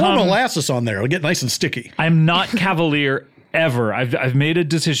have Pour become. molasses on there. It'll get nice and sticky. I'm not cavalier ever. I've made a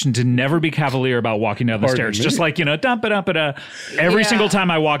decision to never be cavalier about walking down the Pardon stairs. me? Just like, dump it up it up. Every Yeah. single time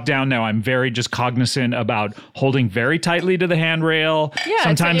I walk down now, I'm very just cognizant about holding very tightly to the handrail. Yeah, it's a-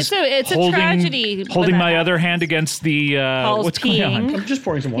 Sometimes it's a holding, tragedy when holding that my happens. other hand against the Paul's what's going on? peeing. I'm just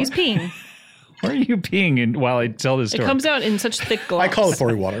pouring some water. He's peeing. Why are you peeing while I tell this It story? comes out in such thick globs. I call it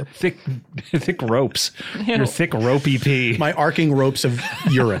pouring water. thick ropes. Your thick ropey pee. My arcing ropes of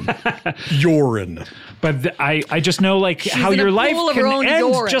urine. Urine. But I just know like how in a your life pool of her can own end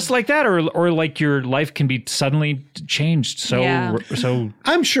urine. just like that, or like your life can be suddenly changed. So Yeah.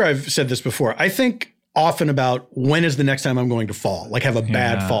 I'm sure I've said this before. I think often about when is the next time I'm going to fall, like have a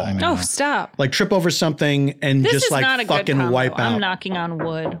bad fall, I know. Oh, stop. like trip over something and This just is like not a good fucking combo. wipe out. I'm knocking on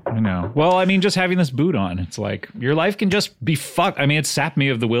wood. I know. Well, I mean, just having this boot on, it's like your life can just be fucked. I mean, it sapped me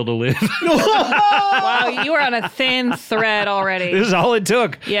of the will to live. Wow, you are on a thin thread already. This is all it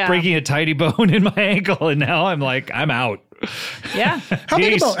took. Yeah. Breaking a tiny bone in my ankle, and now I'm like, I'm out. Yeah. How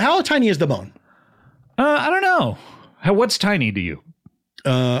big a Jeez. bone? How tiny is the bone? I don't know. What's tiny to you?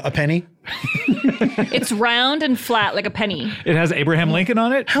 A penny? It's round and flat like a penny. It has Abraham Lincoln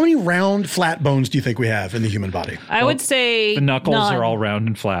on it. How many round, flat bones do you think we have in the human body? I would say The knuckles none. are all round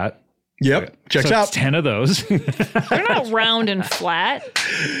and flat. Yep. Checks So out. it's 10 of those. They're not round and flat.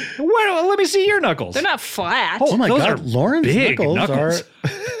 Well, let me see your knuckles. They're not flat. Oh my Those God. are Lauren's big knuckles, knuckles.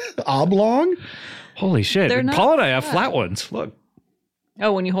 are oblong. Holy shit. They're not Paul and I have flat ones. Look.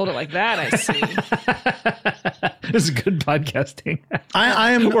 Oh, when you hold it like that, I see. This is good podcasting.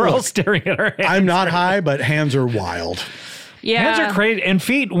 I am. We're all staring at our hands. I'm not high, but hands are wild. Yeah. Hands are crazy. And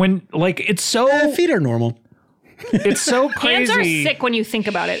feet, when, like, it's so, Feet are normal. it's so Hands crazy. are sick when you think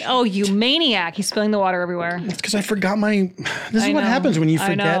about it. Oh, you maniac. He's spilling the water everywhere. It's because I forgot my. This is I what know. happens when you I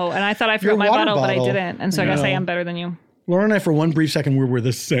forget. know. And I thought I your forgot my water bottle, but I bottle. didn't. And so I guess I No. am better than you. Laura and I, for one brief second, we were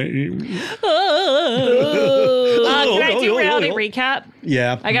the same. Can I do reality recap?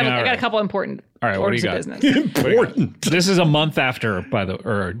 Yeah. I got Yeah, a couple important All right, what do orders you of got? business. Important. This is a month after,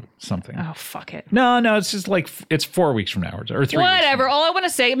 or something. Oh, fuck it. No, it's just like it's 4 weeks from now or 3 weeks. Whatever. All I want to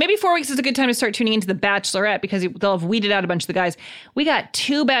say, maybe 4 weeks is a good time to start tuning into The Bachelorette because they'll have weeded out a bunch of the guys. We got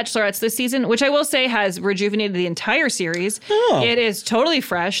 2 Bachelorettes this season, which I will say has rejuvenated the entire series. Oh. It is totally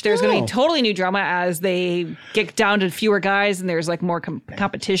fresh. There's going to Oh. be totally new drama as they get down to fewer guys and there's like more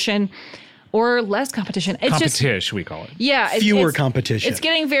competition or less competition. It's just Competition, we call it. Fewer competition. It's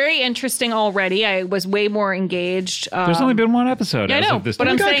getting very interesting already. I was way more engaged. There's only been one episode. I as know, of this but day.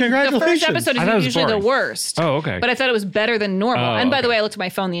 I'm God, saying the first congratulations. episode I thought it is was usually the boring. worst. Oh, okay. But I thought it was better than normal. Oh, and by the okay. way, I looked at my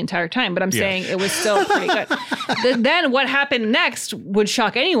phone the entire time, but I'm saying it was still pretty good. Then what happened next would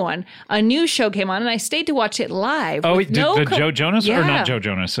shock anyone. A new show came on, and I stayed to watch it live. Oh, with wait, no Joe Jonas or Yeah. not Joe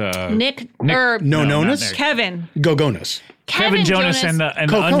Jonas? Nick Nick- or No, not Nonas? Nick. Kevin. Gogonas. Kevin Jonas and the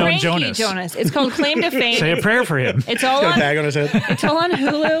Coco. unknown Frankie Jonas. Jonas. It's called Claim to Fame. Say a prayer for him. It's all Got a on tag on his head. It's all on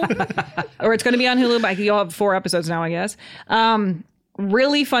Hulu, or it's going to be on Hulu. But you'll have 4 episodes now, I guess.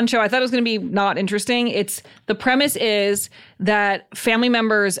 Really fun show. I thought it was going to be not interesting. The premise is that family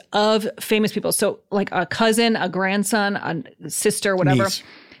members of famous people, so like a cousin, a grandson, a sister, whatever, Niece.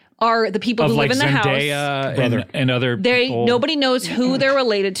 are the people Of who like live in the house. Zendaya Brother. and other people. Nobody knows who they're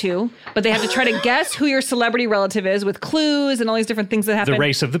related to, but they have to try to guess who your celebrity relative is with clues and all these different things that happen. The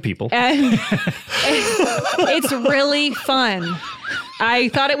race of the people. And it's really fun. I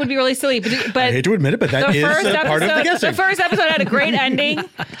thought it would be really silly, but I hate to admit it, but that is part of the guessing. The first episode had a great ending.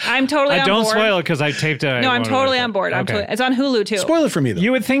 I'm totally on Don't board. spoil it because I taped it. No, I'm totally on board. Okay. It's on Hulu too. Spoil it for me, though.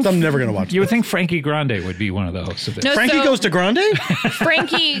 You would think I'm never going to watch You it. would think Frankie Grande would be one of the hosts of this. No, Frankie so goes to Grande?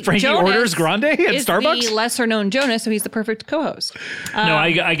 Frankie Frankie orders Grande at is Starbucks? the lesser known Jonas, so he's the perfect co-host. No,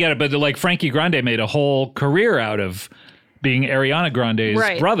 I get it, but like Frankie Grande made a whole career out of being Ariana Grande's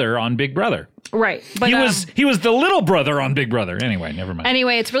Right. brother on Big Brother. Right, but He was the little brother on Big Brother. Anyway, never mind.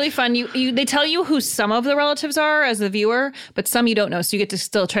 Anyway, it's really fun. They tell you who some of the relatives are as the viewer, but some you don't know, so you get to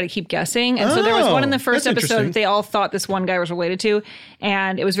still try to keep guessing. And so there was one in the first that's episode interesting. that they all thought this one guy was related to,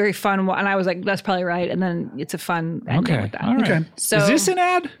 and it was very fun. And I was like, "That's probably right." And then it's a fun ending Okay, with that. all right. Okay. So Is this an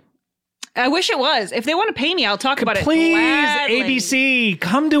ad? I wish it was. If they want to pay me, I'll talk about it. Please, gladly. ABC,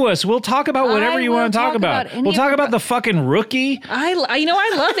 come to us. We'll talk about whatever I you will want to talk talk about. about any We'll talk of- about the fucking Rookie. I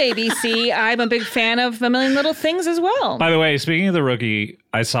love ABC. I'm a big fan of A Million Little Things as well. By the way, speaking of the Rookie,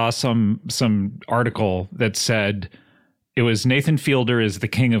 I saw some article that said it was Nathan Fielder is the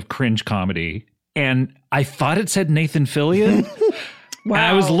king of cringe comedy, and I thought it said Nathan Fillion. Wow. And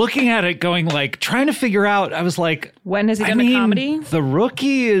I was looking at it, going like, trying to figure out. I was like, When has he done a comedy? The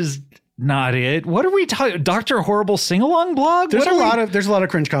Rookie is not it. What are we talking? Dr. Horrible sing along blog. There's What a are we- lot of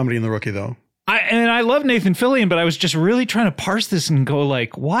cringe comedy in The Rookie, though. I love Nathan Fillion, but I was just really trying to parse this and go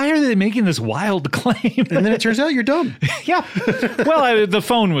like, why are they making this wild claim? And then it turns out you're dumb. Yeah. Well, the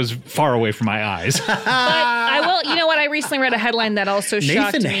phone was far away from my eyes. But I will. You know what? I recently read a headline that also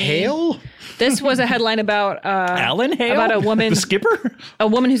shocked Nathan me. Hale? This was a headline about Alan Hale? about a woman, The skipper? a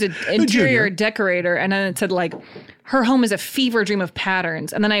woman who's an interior junior. decorator, and then it said like her home is a fever dream of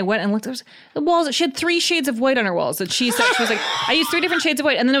patterns. And then I went and looked. There was the walls. She had 3 shades of white on her walls. That she said she was like, I used 3 different shades of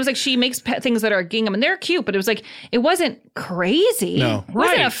white. And then it was like she makes things that are gingham, and they're cute, but it was like it wasn't crazy. No. it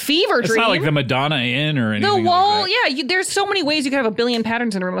wasn't a fever It's dream. not like the Madonna Inn or anything. The wall, like that. yeah. There's so many ways you could have a billion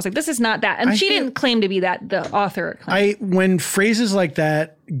patterns in a room. I was like, this is not that. And she feel- didn't claim to be that. The author claimed. When phrases like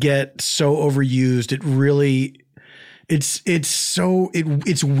that get so overused, it really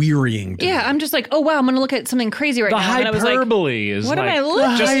it's wearying. to Yeah, I'm just like, oh wow, I'm gonna look at something crazy right The now. And I was like, hyperbole is what am like, I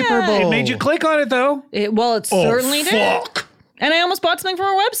looking The at? hyperbole. It made you click on it though. Well, it Oh, certainly did. fuck. And I almost bought something from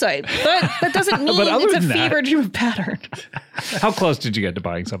our website, but that doesn't mean But other it's a than that- fever dream pattern. How close did you get to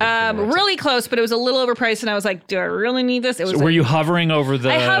buying something? from the website? Really close, but it was a little overpriced, and I was like, do I really need this? It was. Were you hovering over the?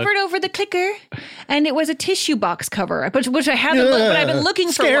 I hovered over the clicker, and it was a tissue box cover, which I haven't looked, but I've been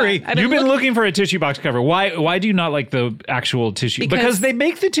looking Scary. for one. You've been looking for a tissue box cover. Why do you not like the actual tissue? Because they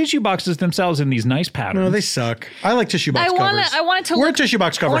make the tissue boxes themselves in these nice patterns. No, they suck. I like tissue box I covers. wanted to We're look, a tissue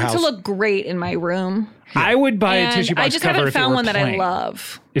box cover I wanted house. to look great in my room. I would buy a And tissue box I just cover haven't if it found were one that I plain.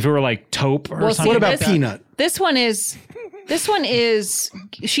 love. If it were like taupe or Well, something. What about this- Peanut? This one is.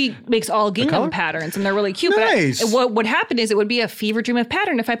 She makes all gingham color? patterns, and they're really cute. Nice. But what would happen is it would be a fever dream of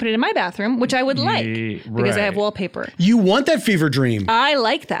pattern if I put it in my bathroom, which I would like because I have right. wallpaper. You want that fever dream. I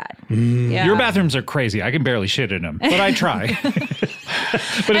like that. Yeah. Your bathrooms are crazy. I can barely shit in them, but I try. But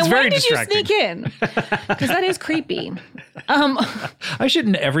it's And very when did distracting. you sneak in? Because that is creepy. I shit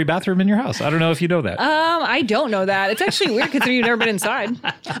in every bathroom in your house. I don't know if you know that. I don't know that. It's actually weird considering you've never been inside.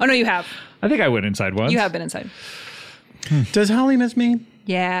 Oh no, you have. I think I went inside once. You have been inside. Does Holly miss me?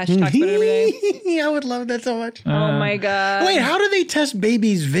 Yeah, she talks about it every day. I would love that so much. Oh my God. Wait, how do they test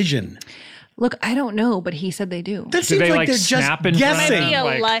babies' vision? Look, I don't know, but he said they do. That Do seems they like like they're just snap in front of guessing. them? Be a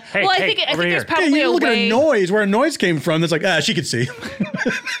Like, lie. hey, Well, I hey, think there's over here. probably you a look way. at a noise, where a noise came from. That's like, she could see.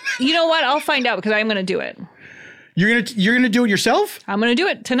 You know what? I'll find out because I'm going to do it. You're gonna do it yourself? I'm going to do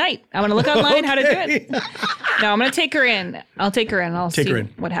it tonight. I'm going to look online how to do Okay. it. No, I'm going to take her in. I'll take her in. I'll Take see her in.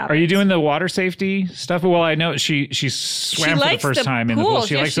 what happens. Are you doing the water safety stuff? Well, I know she swam for the first time in the pool.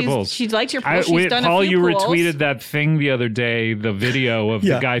 She likes the pools. She likes your pool. She's done Paul, a few you pools. retweeted that thing the other day, the video of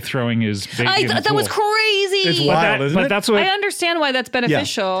Yeah. the guy throwing his baby I in the thought that pool. was crazy. It's wild, isn't it? But that's what I understand why that's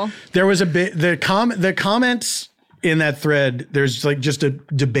beneficial. There was a bit the comments in that thread. There's like just a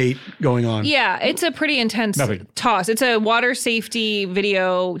debate going on. Yeah, it's a pretty intense Nothing. toss. It's a water safety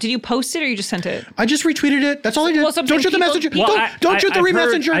video. Did you post it or you just sent it? I just retweeted it. That's all I did. Well, don't sometimes shoot the people- messenger. Well, don't shoot the I've heard-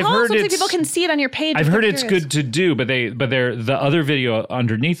 messenger. I've Oh, heard something it's- people can see it on your page. I've if heard they're it's curious. good to do, but the other video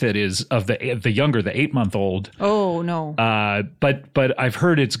underneath it is of the younger, the 8-month-old. Oh no. But I've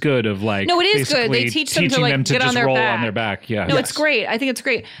heard it's good of like No, it is good. basically They teach them to, teaching like, them to get on just their roll back. on their back. Yeah. No, it's great. I think it's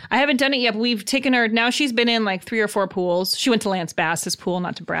great. I haven't done it yet, but we've taken her. Now she's been in like 3 or 4 pools. She went to Lance Bass's pool,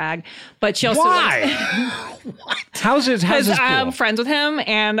 not to brag, but she also Why? How's his because pool? I'm friends with him,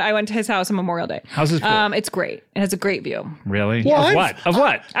 and I went to his house on Memorial Day. How's his pool? It's great. It has a great view. Really? Well, of I've- what? Of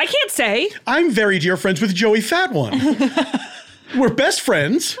what? I can't say. I'm very dear friends with Joey Fat One. We're best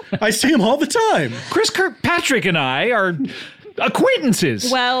friends. I see him all the time. Chris Kirkpatrick and I are acquaintances.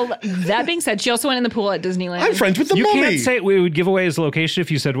 Well, that being said, she also went in the pool at Disneyland. I'm friends with the You mummy. can't say we would give away his location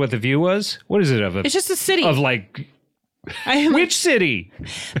if you said what the view was. What is it of? It's just a city. of like which city?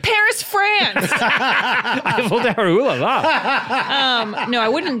 Paris, France. Eiffel Tower. Ooh la la. No, I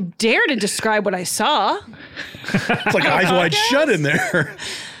wouldn't dare to describe what I saw. It's like eyes wide shut in there.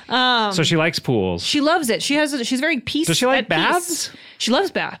 So she likes pools. She loves it. She's very peaceful. Does she like baths? She loves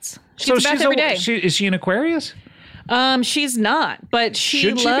baths. She gets a bath she's every day. Is she an Aquarius? She's not, but she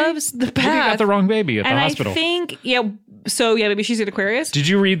Should she be? loves the bath. Maybe you got the wrong baby at the and hospital. I think, maybe she's an Aquarius. Did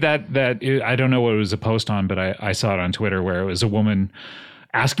you read that I don't know what it was a post on, but I saw it on Twitter where it was a woman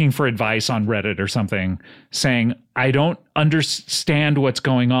asking for advice on Reddit or something, saying, I don't understand what's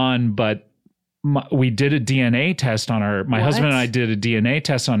going on, but we did a DNA test on my husband and I did a DNA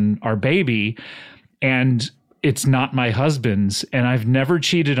test on our baby, and it's not my husband's, and I've never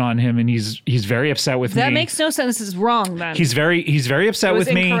cheated on him, and he's very upset with me. That makes no sense. This is wrong then. He's very upset It was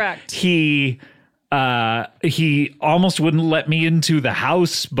with me. incorrect. He almost wouldn't let me into the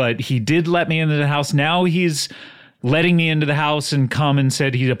house, but he did let me into the house. Now he's letting me into the house and come and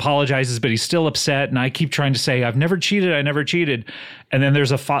said he apologizes, but he's still upset. And I keep trying to say, I've never cheated. I never cheated. And then there's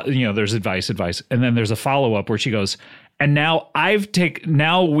there's advice. And then there's a follow-up where she goes, and now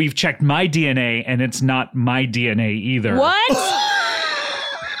we've checked my DNA and it's not my DNA either. What?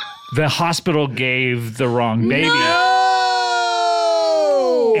 The hospital gave the wrong baby.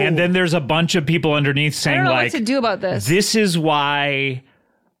 Oh! And then there's a bunch of people underneath I saying don't know like, what to do about this. this is why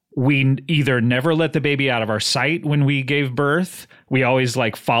we either never let the baby out of our sight when we gave birth. We always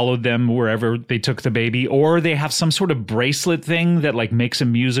like followed them wherever they took the baby, or they have some sort of bracelet thing that like makes a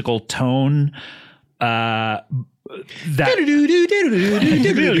musical tone. That Hello.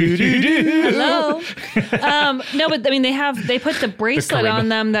 No, but I mean they put the bracelet on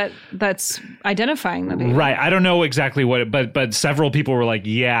them that's identifying the baby. right. I don't know exactly what but several people were like,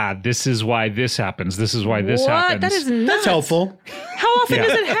 yeah, this is why this happens. This is why this What? happens. That is nuts. That's helpful. How often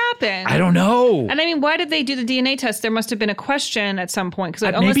does it happen? I don't know. And I mean, why did they do the DNA test? There must have been a question at some point because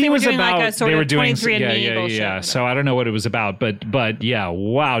unless Maybe they it were was doing about like a sort they were of doing 23andMe bullshit. yeah. So I don't know what it was about, but yeah,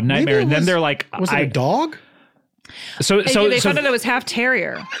 wow, Maybe nightmare. it And then was- they're like, was it a dog? So They found out it was half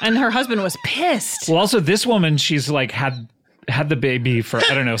terrier, and her husband was pissed. well, also this woman, she's like had the baby for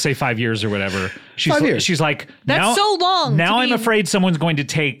I don't know, say 5 years or whatever. 5 years. She's like, That's now, so long Now to I'm be- afraid someone's going to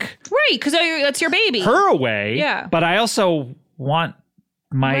take Right, because that's your baby. her away. Yeah. But I also want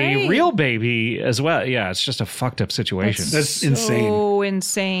my Right. real baby as well. Yeah, it's just a fucked up situation. That's insane. So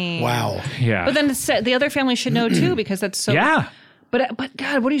insane. Wow. yeah. But then the other family should know too, because that's so. yeah. But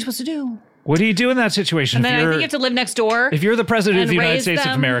God, what are you supposed to do? What do you do in that situation? And then I think you have to live next door. if you're the president of and the United raise States of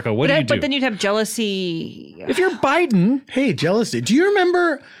them. America, what do you do? But then you'd have jealousy. if you're Biden, Hey, jealousy. Do you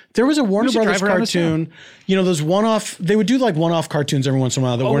remember there was a Warner should Brothers drive around this cartoon? You know, those one-off, they would do like one-off cartoons every once in a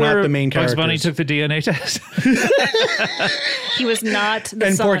while that were not where the main Bugs characters. Bunny took the DNA test. He was not the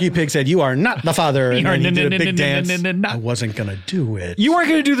and son. Porky Pig said, "You are not the father." And You are then he did a no, big no, dance. no. I wasn't going to do it. You weren't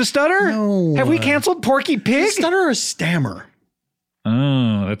going to do the stutter? No. Have we canceled Porky Pig? Stutter or stammer?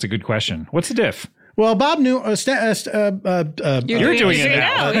 Oh, that's a good question. What's the diff? Well, Bob knew You're doing it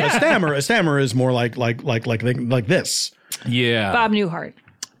now. yeah. a stammer is more like this. Yeah. Bob Newhart.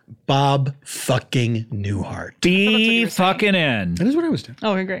 Bob fucking Newhart. B fucking N. That is what I was doing.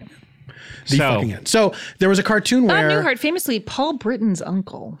 Oh, okay, great. The fucking N. So there was a cartoon Bob where. Newhart, famously Paul Britton's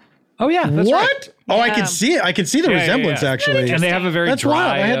uncle. Oh yeah, that's What? right. Oh, I Yeah. can see it. I can see the resemblance, actually. And they have a very That's dry.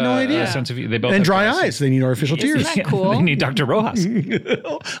 wild. I had no idea. Sense of they both And have dry sense- eyes. They need artificial tears. Isn't that cool? They need Dr. Rojas.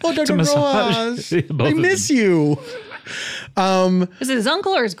 Oh, Dr. massage. Rojas. Both I of miss you. Is it his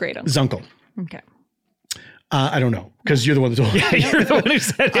uncle or his great uncle? Zunkel. Okay. I don't know, because you're the one that told me. You're the one who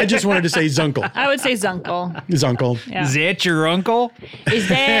said it. I just wanted to say Zunkel. I would say Zuncle. Zunkel. Yeah. Is that your uncle? Is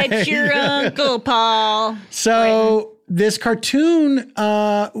that your uncle, Paul? So this cartoon,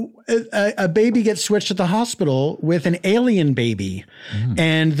 a baby gets switched at the hospital with an alien baby,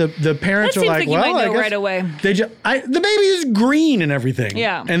 and the parents That are seems like, like you "Well, might I know guess right away." They the baby is green and everything."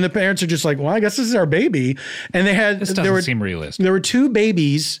 Yeah. and the parents are just like, "Well, I guess this is our baby," and they had This doesn't seem realistic. There were two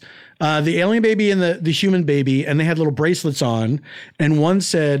babies. The alien baby and the human baby, and they had little bracelets on, and one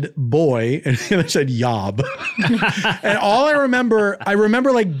said boy, and the other said yob. And all I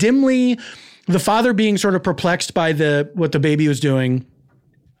remember like dimly the father being sort of perplexed by what the baby was doing.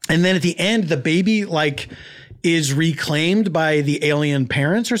 And then at the end, the baby like is reclaimed by the alien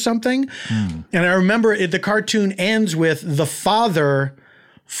parents or something. And I remember the cartoon ends with the father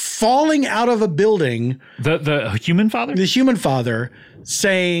falling out of a building, The human father? the human father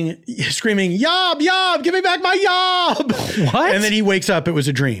screaming, yob, yob, give me back my yob. What? And then he wakes up, it was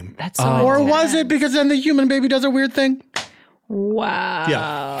a dream. That's so Or intense. was it because then the human baby does a weird thing? Wow.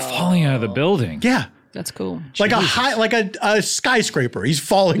 Yeah. Falling out of the building. Yeah. That's cool. Like a skyscraper. He's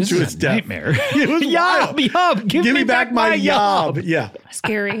falling This to is his a death. nightmare. It was wild. yob, give Give me back my yob. Yeah.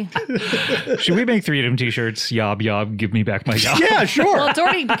 Scary. Should we make 3 of them t-shirts? Yob, yob, give me back my yob. Yeah, sure. Well, it's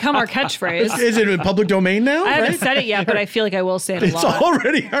already become our catchphrase. Is it in public domain now? I haven't Right? said it yet, but I feel like I will say it a It's lot.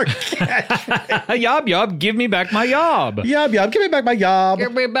 already our catch. Yob, yob, give me back my yob. Yob, yob. Give me back my yob.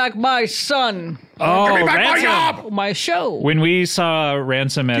 Give me back my son. Oh, Give me back my Ransom. yob. My show. When we saw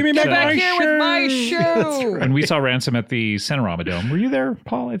Ransom at Give me back back my here with my show. when we saw Ransom at the Cinerama Dome, were you there,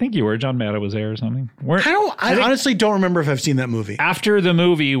 Paul? I think you were. John Matta was there or something. I honestly don't remember if I've seen that movie. After the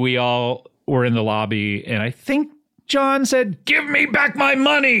movie, we all were in the lobby, and I think John said, "Give me back my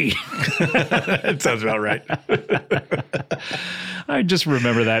money." That sounds about right. I just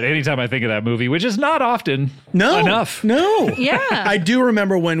remember that anytime I think of that movie, which is not often enough. No. Yeah. I do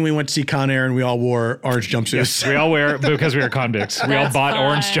remember when we went to see Con Air and we all wore orange jumpsuits. We all wear because we were convicts. We all That's bought fine.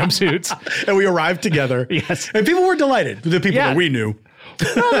 orange jumpsuits. And we arrived together. Yes. And people were delighted. The people Yeah. that we knew.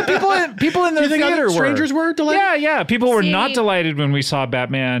 No, the people in the You think theater other strangers were delighted? Yeah, yeah. People were See- not delighted when we saw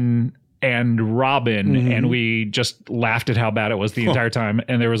Batman and Robin, and we just laughed at how bad it was the entire time.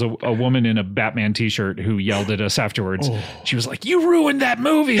 And there was a woman in a Batman t-shirt who yelled at us afterwards. She was like, "You ruined that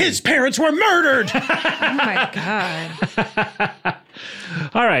movie." His parents were murdered. Oh my God.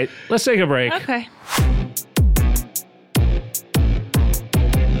 All right, let's take a break. Okay.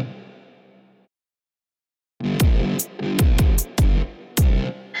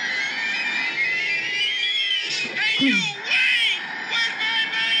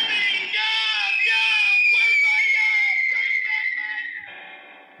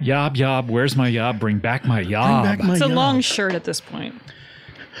 Yob, yob, where's my yob? Bring back my yob. back my It's a yob. long shirt at this point.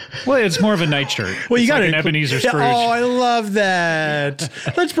 Well, it's more of a nightshirt. Well, you It's got like it. an Ebenezer Scrooge. Oh, I love that.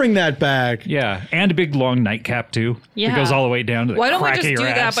 Let's bring that back. Yeah, and a big long nightcap too. Yeah. It goes all the way down to the Why don't we crack just of do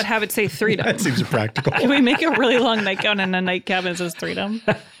your that, ass. but have it say freedom? That seems practical. Can we make a really long nightgown and a nightcap and it says freedom?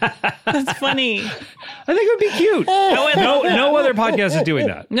 That's funny. I think it would be cute. No other podcast is doing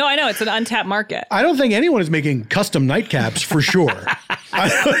that. No, I know. It's an untapped market. I don't think anyone is making custom nightcaps for sure.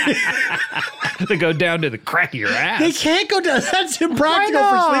 They go down to the crack of your ass. They can't go down. That's impractical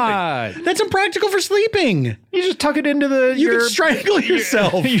for not? sleeping. That's impractical for sleeping. You just tuck it into the You your can strangle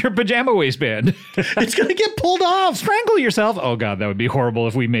yourself. your pajama waistband. It's going to get pulled off. Strangle yourself. Oh God, that would be horrible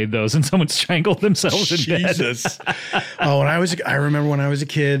if we made those and someone strangled themselves in bed. Jesus. Oh, I remember when I was a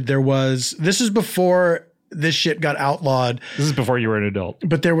kid, this is before this shit got outlawed, This is before you were an adult.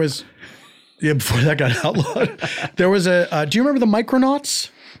 but before that got outlawed, there was do you remember the Micronauts?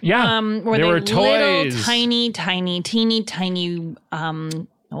 Yeah, Were there they were toys. little, tiny, teeny, tiny,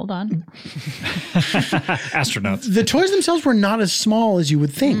 hold on. Astronauts. The toys themselves were not as small as you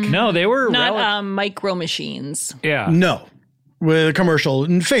would think. No, they were Not micro machines. yeah. No. With a commercial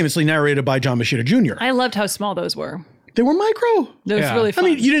famously narrated by John Machida Jr. I loved how small those were. They were micro. That was Yeah. really I fun.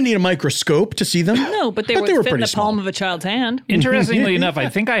 mean, you didn't need a microscope to see them. no, but they were fit in pretty the small. palm of a child's hand. Interestingly enough, I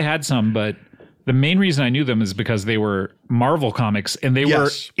think I had some, but the main reason I knew them is because they were Marvel comics and they were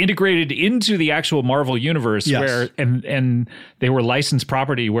integrated into the actual Marvel universe where and they were licensed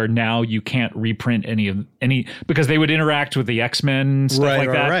property where now you can't reprint any because they would interact with the X-Men stuff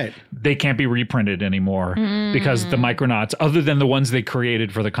like that. Right. They can't be reprinted anymore because the Micronauts, other than the ones they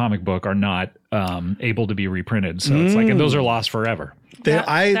created for the comic book, are not able to be reprinted. So it's like, and those are lost forever.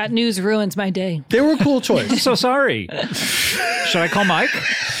 That news ruins my day. They were a cool choice. I'm so sorry. Should I call Mike?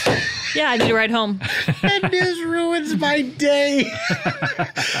 Yeah, I need to ride home. And this ruins my day.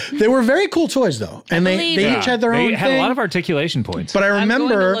 They were very cool toys, though. And they each had their own thing. They had a lot of articulation points. But I remember I'm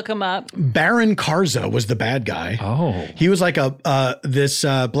going to look them up. Baron Karza was the bad guy. Oh. He was like this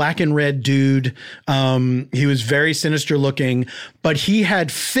black and red dude. He was very sinister looking, but he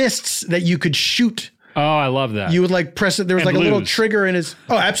had fists that you could shoot. Oh, I love that. You would like press it. There was like a little trigger in his.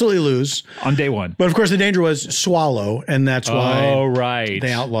 Oh, absolutely lose. On day one. But of course, the danger was swallow. And that's why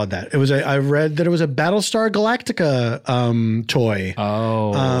they outlawed that. It was I read that it was a Battlestar Galactica toy.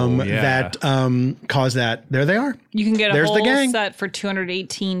 That caused that. There they are. You can get a whole set for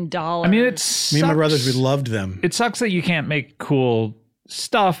 $218. I mean, it's me and my brothers, we loved them. It sucks that you can't make cool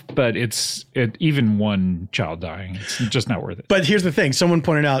stuff, but even one child dying, it's just not worth it. But here's the thing. Someone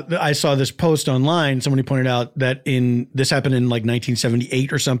pointed out, I saw this post online. Somebody pointed out that this happened in like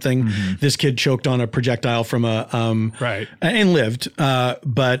 1978 or something. Mm-hmm. This kid choked on a projectile from and lived.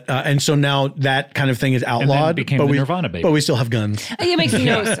 And so now that kind of thing is outlawed. And then became the Nirvana baby. But we still have guns. It makes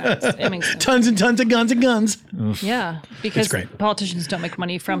no sense. It makes sense. Tons and tons of guns and guns. Oof. Yeah, because politicians don't make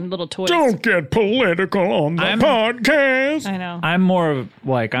money from little toys. Don't get political on the podcast. I know. I'm more of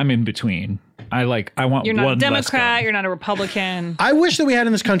like, I'm in between. I want You're not one a Democrat. less You're not a Republican. I wish that we had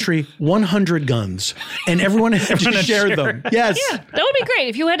in this country 100 guns and everyone had to share them. Yes. Yeah, that would be great.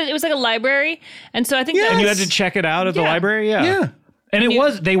 If you had it was like a library. And so I think and you had to check it out at the library. Yeah. And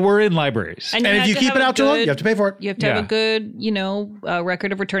they were in libraries. And if you keep it out too long, you have to pay for it. You have to have a good,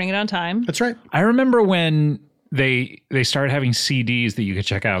 record of returning it on time. That's right. I remember when they started having CDs that you could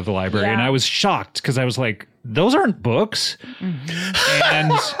check out of the library, and I was shocked because I was like, those aren't books.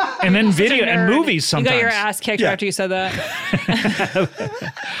 Mm-hmm. And then video and movies sometimes. You got your ass kicked after you said that.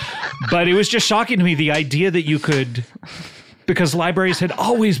 But it was just shocking to me, the idea that you could, because libraries had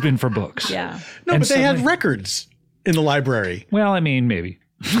always been for books. Yeah. No, but they had records in the library. Well, I mean, maybe.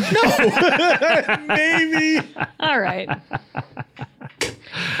 No. Maybe. All right.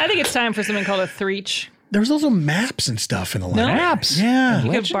 I think it's time for something called a threech. There was also maps and stuff in the library. Maps? Yeah.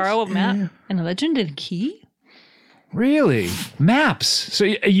 You could borrow a map and a legend and a key? Really? Maps? So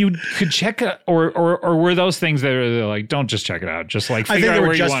you could check or were those things that are like, don't just check it out, just like figure out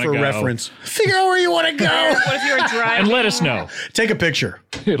where you want to go. I think they were just for reference. Figure out where you want to go. What if you were driving? And let us know. Take a picture.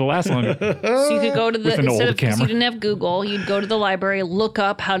 It'll last longer. So you could go to with an old camera. You didn't have Google. You'd go to the library, look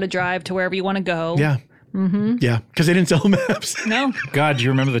up how to drive to wherever you want to go. Yeah. Mm-hmm. Yeah, because they didn't sell maps. No. God, do you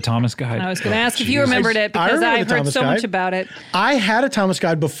remember the Thomas Guide? I was going to ask if you remembered it because I've heard so much about it. I had a Thomas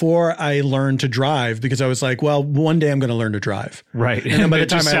Guide before I learned to drive because I was like, well, one day I'm going to learn to drive. Right. And then by the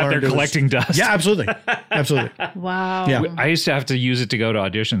time I learned, there collecting dust. Yeah, absolutely. Absolutely. Wow. Yeah. I used to have to use it to go to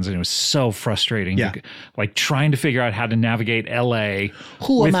auditions, and it was so frustrating. Yeah. Like trying to figure out how to navigate LA.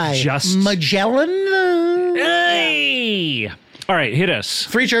 Who am I? Magellan? Hey! All right, hit us.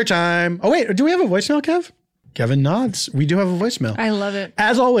 Free chair time. Oh, wait. Do we have a voicemail, Kev? Kevin nods. We do have a voicemail. I love it.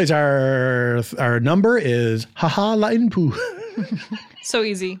 As always, our number is haha latin poo. So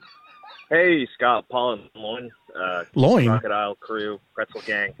easy. Hey, Scott, Paul, and Loin. Crocodile Crew, Pretzel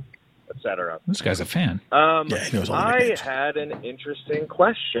Gang, etc. This guy's a fan. Yeah, he knows all the names. had an interesting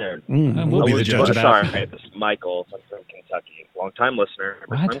question. We'll be the judge of that. Sorry, this is Michael. I'm from Kentucky. Long-time listener,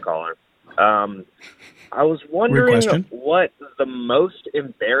 first-time caller. I was wondering what the most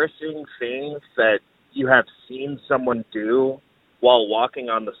embarrassing things that you have seen someone do while walking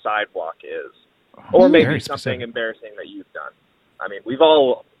on the sidewalk is, or maybe something embarrassing that you've done. I mean, we've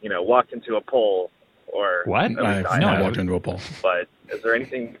all, walked into a pole or what? I've not walked into a pole. But is there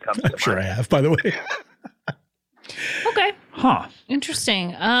anything that comes to mind? I'm sure I have, by the way. Okay. Huh.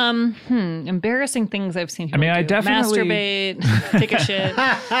 Interesting. Embarrassing things I've seen people I do. definitely masturbate, take a shit.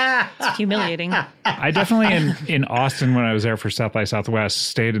 It's humiliating. I definitely in Austin when I was there for South by Southwest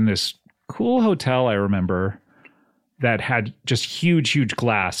stayed in this cool hotel, I remember, that had just huge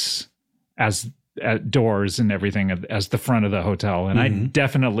glass as doors and everything as the front of the hotel. And I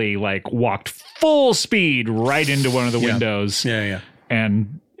definitely walked full speed right into one of the windows. Yeah.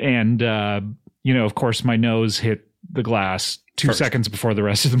 And of course my nose hit the glass 2 seconds before the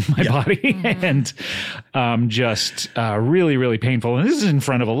rest of my body. And just really, really painful. And this is in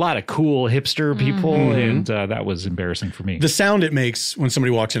front of a lot of cool hipster people. And that was embarrassing for me. The sound it makes when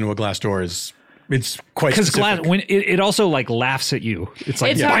somebody walks into a glass door is It's quite Because specific. glass, when it also like laughs at you. It's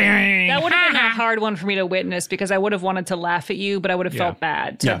like, It's hard. bang! That would have been a hard one for me to witness because I would have wanted to laugh at you, but I would have felt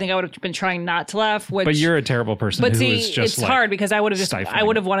bad. So Yeah. I think I would have been trying not to laugh. Which, But you're a terrible person But who see, is just it's like hard because I would have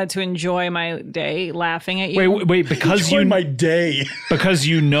stifling. wanted to enjoy my day laughing at you. Wait, because Enjoy you my day. because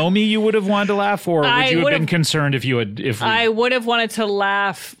you know me, you would have wanted to laugh, or would I you have would been have- concerned if I would have wanted to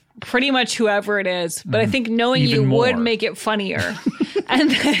laugh pretty much whoever it is, but I think knowing Even you would more. make it funnier. And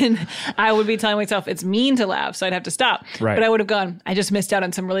then I would be telling myself it's mean to laugh, so I'd have to stop. Right. But I would have gone, I just missed out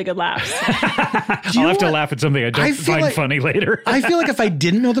on some really good laughs. I'll have to laugh at something I don't I feel find like- funny later. I feel like if I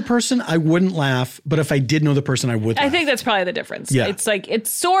didn't know the person, I wouldn't laugh. But if I did know the person, I would laugh. I think that's probably the difference. Yeah. It's like,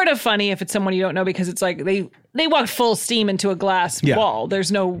 it's sort of funny if it's someone you don't know because it's like they walked full steam into a glass Yeah. wall.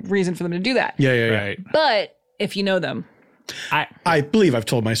 There's no reason for them to do that. Yeah. Right. But if you know them, I believe I've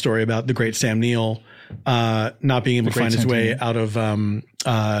told my story about the great Sam Neill not being able to great find his Sam way Neill. out of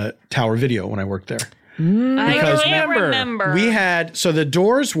Tower Video when I worked there. I Because can't remember. We had, so the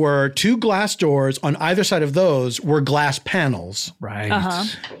doors were 2 glass doors. On either side of those were glass panels. Right.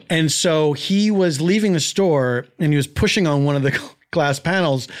 And so he was leaving the store and he was pushing on one of the glass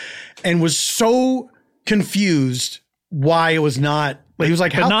panels and was so confused why it was not. He was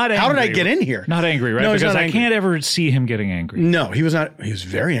like, But not how did I angry. get in here? Not angry, right? No, he's Because not I angry. can't ever see him getting angry. No, he was not. He was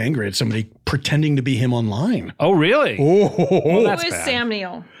very angry at somebody pretending to be him online. Oh, really? Oh, Who that's is bad. Sam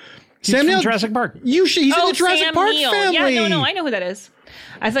Neill? He's Sam from Neill, Jurassic Park. he's in the Jurassic Sam Park Neill. family. Yeah, no, I know who that is.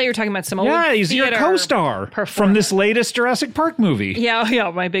 I thought you were talking about some old Yeah, he's your theater co-star from this latest Jurassic Park movie.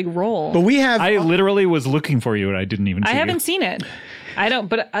 Yeah, my big role. But we have. I literally was looking for you and I didn't even see I haven't you. seen it. I don't,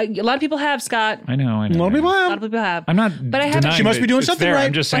 but a lot of people have, Scott. I know. a lot of people A lot have. of people have. I'm not But I haven't. denying She must that be doing it's something there. right.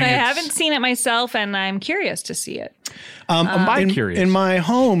 I'm just But saying I it's- haven't seen it myself, and I'm curious to see it. I'm in, curious. in my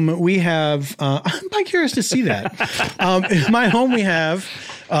home, we have. I'm bi curious to see that. In my home, we have,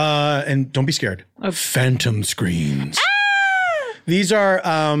 and don't be scared, phantom screens. These are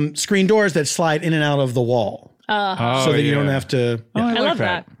screen doors that slide in and out of the wall, Oh, so that you yeah. don't have to. Oh, I, like love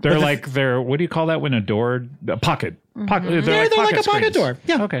that. They're what do you call that when a door? A pocket. Pocket. Mm-hmm. Yeah, they're like a pocket screens. door.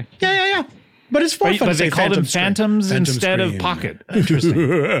 Yeah. Okay. Yeah. But it's more fun. But to they say call them phantom screen. phantoms Phantom instead of screen. pocket. Interesting.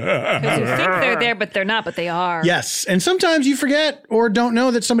 Because you think they're there, but they're not, but they are. Yes, and sometimes you forget or don't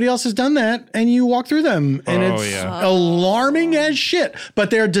know that somebody else has done that, and you walk through them, and Oh, it's yeah. alarming as shit.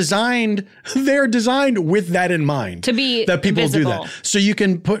 But they're designed with that in mind To be that people do visible. that, so you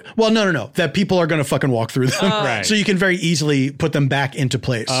can put. Well, no, that people are going to fucking walk through them, Right. so you can very easily put them back into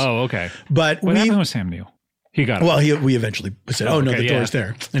place. Oh, okay. But What we, happened with Sam Neill? He got it. well, we eventually said, "Oh no, okay, the yeah. door's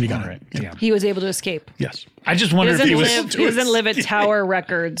there," and he got All it. right. Yeah. He was able to escape. Yes. I just He wondered if doesn't, he was. he doesn't live at Tower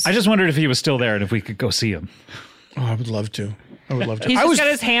Records. I just wondered if he was still there and if we could go see him. Oh, I would love to. He's I just was got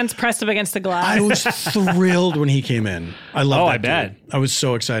his hands pressed up against the glass. I was thrilled when he came in. I love Oh, that I bet. dude. I was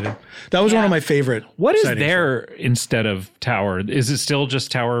so excited. That was one Yeah. of my favorite. What is sightings. there instead of Tower? Is it still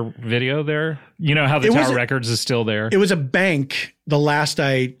just Tower Video there? You know how the It was Tower a- Records is still there? It was a bank the last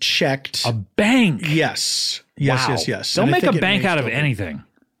I checked. A bank. Yes. Wow. Yes. Don't And I make think a it bank may out of still be. anything.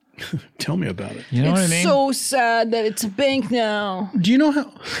 Tell me about it. You know what I It's mean? so sad that it's a bank now. Do you know how?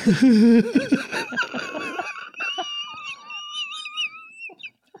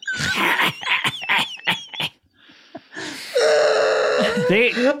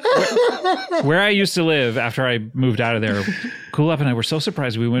 Where I used to live after I moved out of there, Cool Up and I were so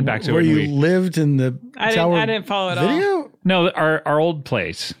surprised we went back to Where it. and you we- lived in the I Tower didn't follow it all. video? No, our old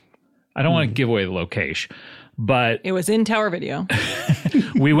place. I don't want to give away the location, but It was in Tower Video.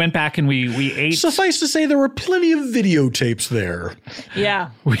 we went back and we ate. Suffice to say, there were plenty of videotapes there. Yeah.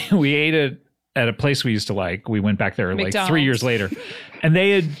 We ate at a place we used to like. We went back there like McDonald's. 3 years later, and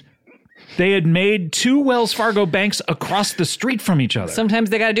they had made 2 Wells Fargo banks across the street from each other. Sometimes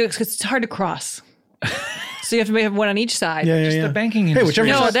they got to do it because it's hard to cross. So you have to have one on each side. Yeah. the banking Hey, industry. whichever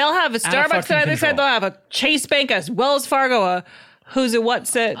No, side- they'll have a Out of Starbucks fucking on the other side. control. They'll have a Chase Bank, a Wells Fargo, a who's it,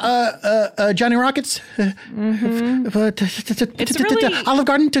 what's it? Johnny Rockets. It's really- Olive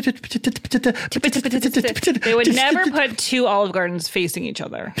Garden. They would never put 2 Olive Gardens facing each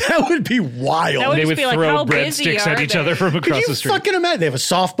other. That would be wild. That would They just would be like, throw how busy breadsticks at are each they? other from Could across you the street. fucking imagine? They have a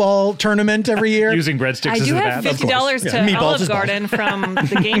softball tournament every year. Using breadsticks I as do a have bat. $50 Yeah, to meatballs Olive is balls. Garden from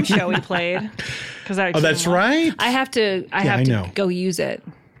the game show we played. Because Oh, that's right. I have to I know. go use it.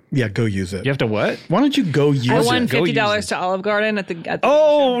 Yeah, go use it. You have to what? Why don't you go use it? I won Go use $50 it. to Olive Garden at the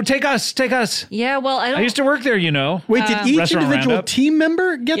Oh, take us. Yeah, well, I don't. I used to work there, you know. Wait, did each Restaurant individual Roundup? team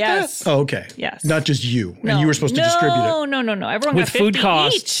member get Yes. that? Oh, okay. Yes. Not just you. And you were supposed to distribute it. No. Everyone With got 50 food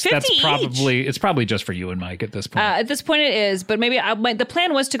costs, each. 50 that's each. it's probably just for you and Mike at this point. At this point, it is, but maybe the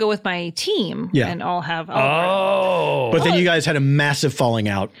plan was to go with my team. Yeah. And I'll have. oh. But then you guys had a massive falling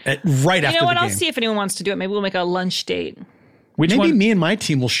out right you after know what? the I'll game. see if anyone wants to do it. Maybe we'll make a lunch date. Which Maybe one? me and my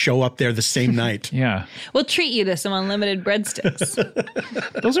team will show up there the same night. Yeah. We'll treat you to some unlimited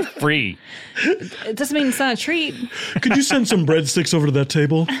breadsticks. Those are free. It doesn't mean it's not a treat. Could you send some breadsticks over to that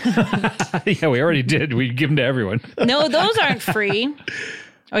table? Yeah, we already did. We give them to everyone. No, those aren't free.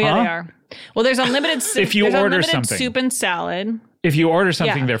 Oh yeah, Huh? they are. Well, there's unlimited. If you there's order unlimited something. soup and salad. If you order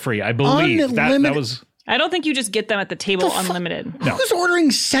something, Yeah. they're free. I believe that Unlimited- was. I don't think you just get them at the table unlimited. Who's ordering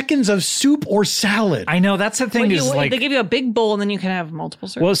seconds of soup or salad? I know that's the thing But is like. they give you a big bowl and then you can have multiple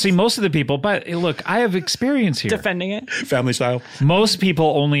servings. Well, see, most of the people, but look, I have experience here. Defending it. Family style. Most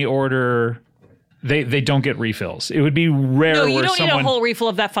people only order. They don't get refills. It would be rare No, you where don't need someone. a whole refill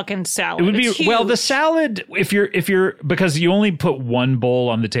of that fucking salad. It would be It's well the huge. salad if you're because you only put one bowl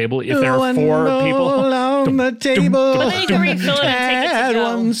on the table if there are four people. on the table. But then you can refill it and take it to Add go.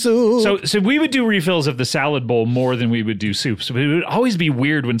 one soup. So we would do refills of the salad bowl more than we would do soup. So it would always be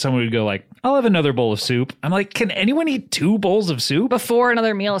weird when someone would go like, "I'll have another bowl of soup." I'm like, "Can anyone eat 2 bowls of soup?" Before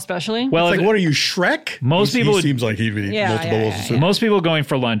another meal, especially. Well, It's if- like, what are you, Shrek? Most people he would- seems like he'd eat Yeah, multiple yeah, bowls yeah, of soup. most people going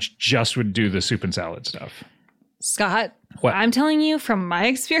for lunch just would do the soup and salad stuff. Scott, What? I'm telling you from my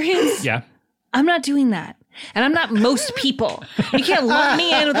experience, Yeah. I'm not doing that. And I'm not most people. You can't lump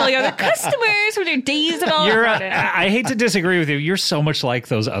me in with all your other customers with your days of all You're. about it. I hate to disagree with you. You're so much like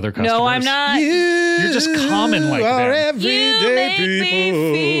those other customers. No, I'm not. You're just common like are them. everyday make me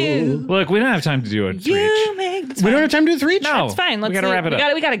people. feel. Look, we don't have time to do it. for each. You make it's We fine. don't have time to do 3 each? No, It's fine. Let's we gotta wrap it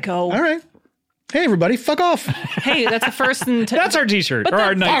up. We gotta go. All right. Hey, everybody, fuck off. Hey, that's a first and That's our T-shirt or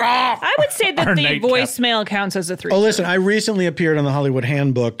our that's- night. I would say that Our the nightcap. voicemail counts as a 3. Oh, listen, I recently appeared on the Hollywood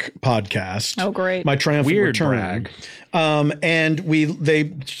Handbook podcast. Oh, great. My triumphant Weird return. brag. And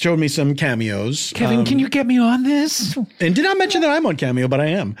they showed me some cameos. Kevin, can you get me on this? And did not mention that I'm on Cameo, but I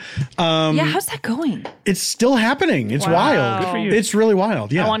am. Yeah, how's that going? It's still happening. It's Wow. wild. Good for you. It's really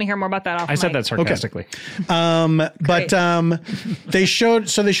wild. Yeah. I want to hear more about that off I said mic. that sarcastically. But they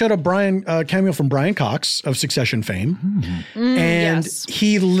showed a Brian cameo from Brian Cox of Succession fame, and yes.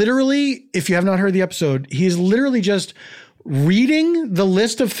 he literally, if you have not heard the episode, he's literally just reading the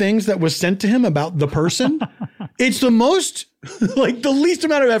list of things that was sent to him about the person. It's the most, like the least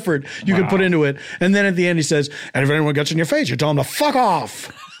amount of effort you can put into it, and then at the end he says, "And if anyone gets in your face, you tell them to fuck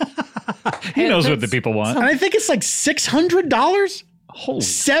off." He knows what the people want. And I think it's like $600. Holy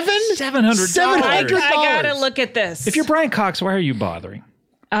 $700. $700. I $700. gotta look at this. If you're Brian Cox, why are you bothering?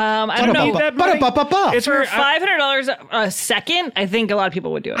 I don't know. that money. It's For for $500 a second, I think a lot of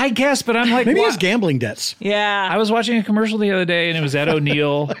people would do it. I guess, but I'm like, Maybe he why- has gambling debts. yeah. I was watching a commercial the other day, and it was Ed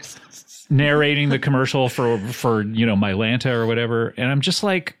O'Neill narrating the commercial for Mylanta or whatever, and I'm just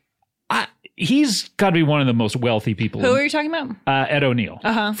like, he's got to be one of the most wealthy people. Who are you talking about? Ed O'Neill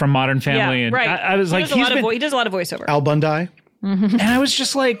from Modern Family, Yeah, and right. I was like, he does a lot of voiceover. Al Bundy. and I was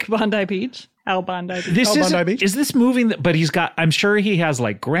just like, Bondi Beach. Al Bondi Beach. this Bondi Beach? is this moving? But he's got. I'm sure he has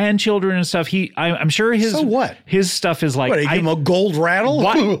like grandchildren and stuff. I'm sure his So what? his stuff is like. What, he give him a gold rattle?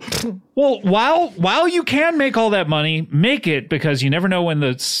 What? Well, while you can make all that money, make it, because you never know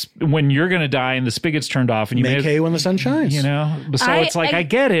when you're going to die and the spigot's turned off and you Make may hay when the sun shines. So it's like I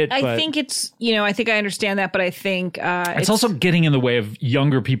get it. I but think it's, I think I understand that, but I think it's also getting in the way of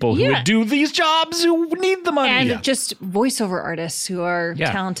younger people who Yeah. would do these jobs who need the money. and just voiceover artists who are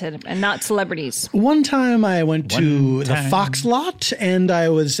Yeah. talented and not celebrities. One time I went to the Fox lot and I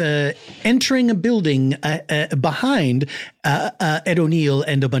was entering a building behind Ed O'Neill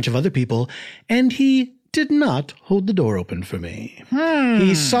and a bunch of other people, and he did not hold the door open for me.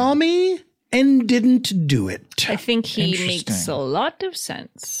 He saw me and didn't do it. I think he Interesting. makes a lot of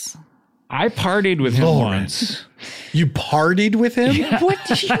sense. I partied with him Lauren. once. You partied with him? What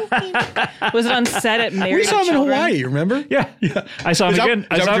did you mean? Was it on set at Married We saw with him in Children? Hawaii, remember? Yeah. I saw him Is that- again. is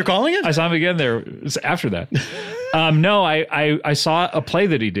that what you're calling it? I saw him again there. It was after that. No, I saw a play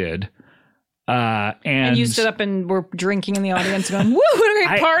that he did. And You stood up and were drinking in the audience going, woo, what a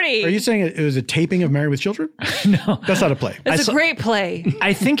great party. Are you saying it was a taping of Married with Children? No. That's not a play. It's a great play.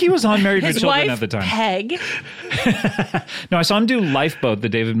 I think he was on Married with His Children wife, at the time. Peg. No, I saw him do Lifeboat, the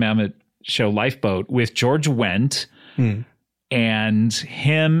David Mamet show Lifeboat with George Wendt, and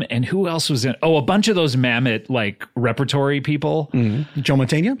him and who else was in? Oh, a bunch of those Mammoth like repertory people. Joe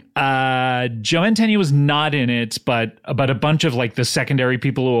Mantegna? Joe Mantegna was not in it, but a bunch of like the secondary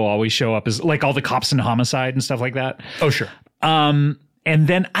people who will always show up as like all the cops in Homicide and stuff like that. Oh, sure. And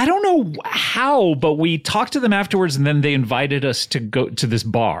then I don't know how, but we talked to them afterwards, and then they invited us to go to this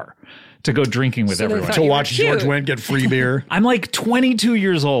bar to go drinking with everyone. To watch George Wendt get free beer. I'm like 22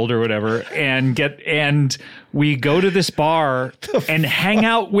 years old or whatever, and we go to this bar and hang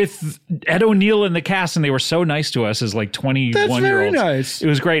out with Ed O'Neill and the cast, and they were so nice to us as like 21-year-olds. That's very nice. It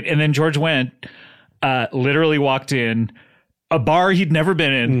was great. And then George Wendt literally walked in. A bar he'd never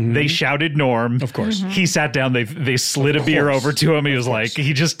been in. They shouted Norm. Of course. He sat down. They slid a beer over to him. He was like,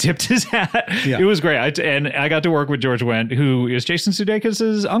 he just tipped his hat. Yeah. It was great. And I got to work with George Wendt, who is Jason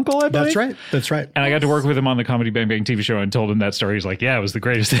Sudeikis' uncle, I believe. That's right. And I got to work with him on the Comedy Bang Bang TV show and told him that story. He's like, yeah, it was the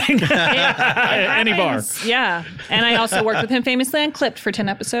greatest thing. Any bar. Yeah. And I also worked with him famously on Clipped for 10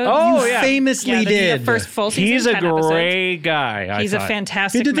 episodes. Oh, You yeah. famously did. The first full season. He's a 10 episodes. great guy. He's a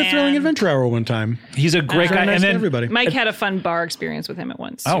fantastic He did the man. Thrilling Adventure Hour one time. He's a great guy. Nice And to then everybody. Mike had a fun bar experience with him at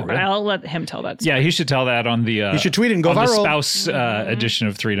once. Oh, But really? I'll let him tell that story. yeah, he should tell that on the You should tweet it and go on the viral. spouse edition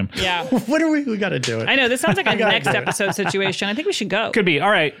of Freedom. Yeah. What are we got to do it. I know. This sounds like a next episode situation. I think we should go. Could be.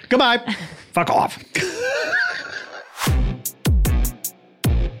 All right. Goodbye. Fuck off.